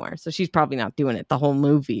it anymore. So she's probably not doing it the whole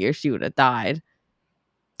movie or she would have died.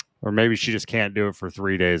 Or maybe she just can't do it for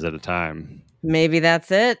 3 days at a time. Maybe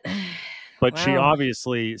that's it. But she Wow.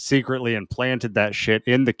 obviously secretly implanted that shit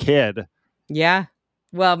in the kid. Yeah.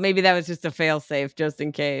 Well, maybe that was just a failsafe just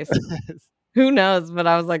in case. Who knows? But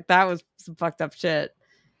I was like, that was some fucked up shit.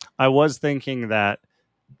 I was thinking that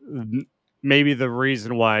maybe the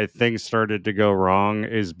reason why things started to go wrong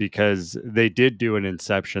is because they did do an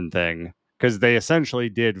Inception thing, because they essentially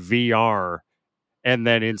did VR and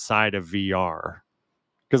then inside of VR.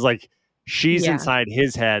 Because like she's Yeah. inside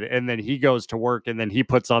his head and then he goes to work and then he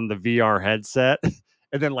puts on the VR headset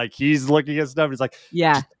and then like he's looking at stuff. He's like,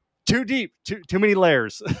 Yeah. just too deep, too many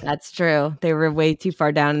layers. That's true. They were way too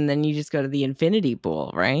far down, and then you just go to the infinity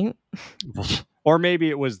pool, right? Or maybe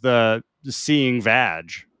it was the seeing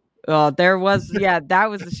Vag. Well, there was, yeah, that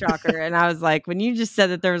was a shocker. And I was like, when you just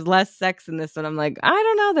said that there was less sex in this one, I'm like, I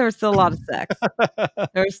don't know. There was still a lot of sex.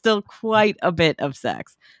 There was still quite a bit of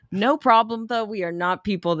sex. No problem, though. We are not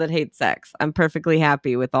people that hate sex. I'm perfectly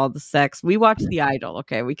happy with all the sex. We watch The Idol.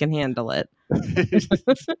 Okay. We can handle it.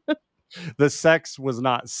 The sex was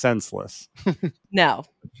not senseless. No,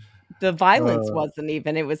 the violence Uh, wasn't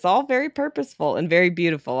even. It was all very purposeful and very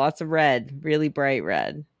beautiful. Lots of red, really bright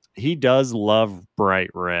red. he does love bright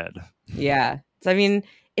red. Yeah. So, I mean,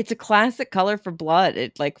 it's a classic color for blood.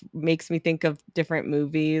 It like makes me think of different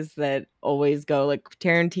movies that always go like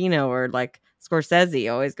Tarantino or like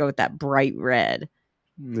Scorsese always go with that bright red.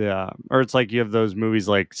 Yeah. Or it's like you have those movies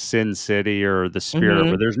like Sin City or The Spirit Mhm.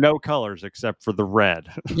 where there's no colors except for the red.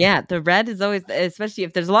 Yeah, the red is always, especially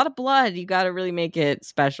if there's a lot of blood, you gotta really make it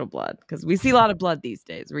special blood, because we see a lot of blood these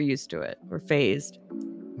days. We're used to it. We're phased.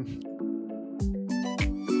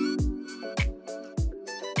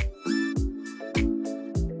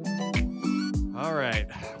 All right.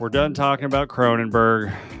 We're done talking about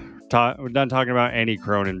Cronenberg. We're done talking about any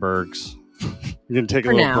Cronenbergs. We're going to take a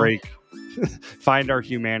For little now. break. Find our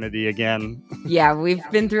humanity again. Yeah, we've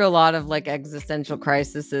been through a lot of like existential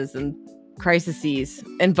crises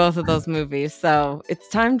in both of those movies. So it's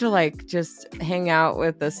time to like just hang out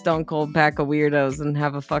with a stone cold pack of weirdos and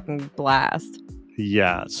have a fucking blast.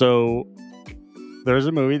 Yeah. So there's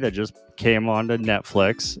a movie that just came onto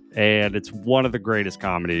Netflix, and it's one of the greatest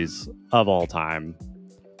comedies of all time.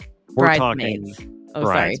 We're Bridesmaids. talking Oh,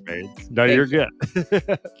 sorry. Bridesmaids. No, Thank you're you.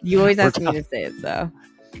 good. You always We're ask me to say it, so.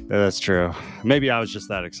 That's true. Maybe I was just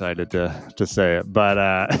that excited to say it.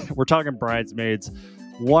 But we're talking Bridesmaids,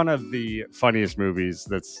 one of the funniest movies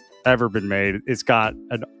that's ever been made. It's got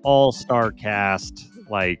an all-star cast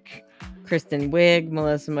like Kristen Wiig,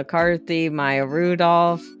 Melissa McCarthy, Maya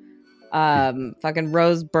Rudolph, fucking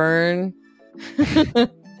Rose Byrne.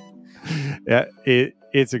 Yeah,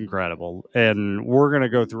 it's incredible. And we're going to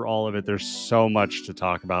go through all of it. There's so much to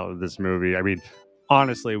talk about with this movie. I mean,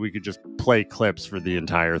 honestly, we could just play clips for the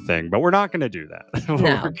entire thing, but we're not going to do that.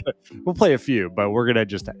 No. We'll play a few, but we're going to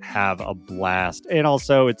just have a blast. And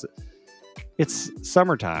also, it's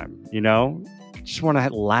summertime, you know? Just want to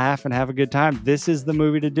laugh and have a good time. This is the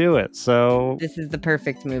movie to do it. So this is the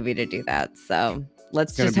perfect movie to do that. So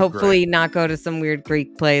let's gonna just be hopefully great. not go to some weird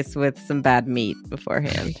Greek place with some bad meat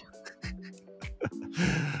beforehand.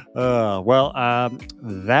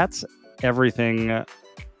 That's everything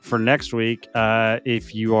for next week.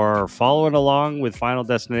 If you are following along with Final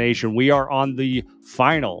Destination, we are on the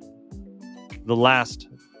last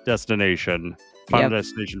destination, Final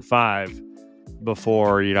Destination 5,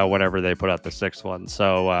 before, whenever they put out the 6th one.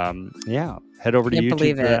 So, head over to Can't YouTube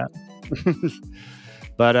believe for it. that.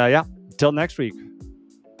 But, till next week,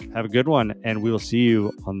 have a good one, and we will see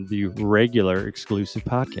you on the regular exclusive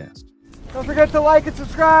podcast. Don't forget to like and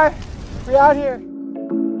subscribe. We're out here.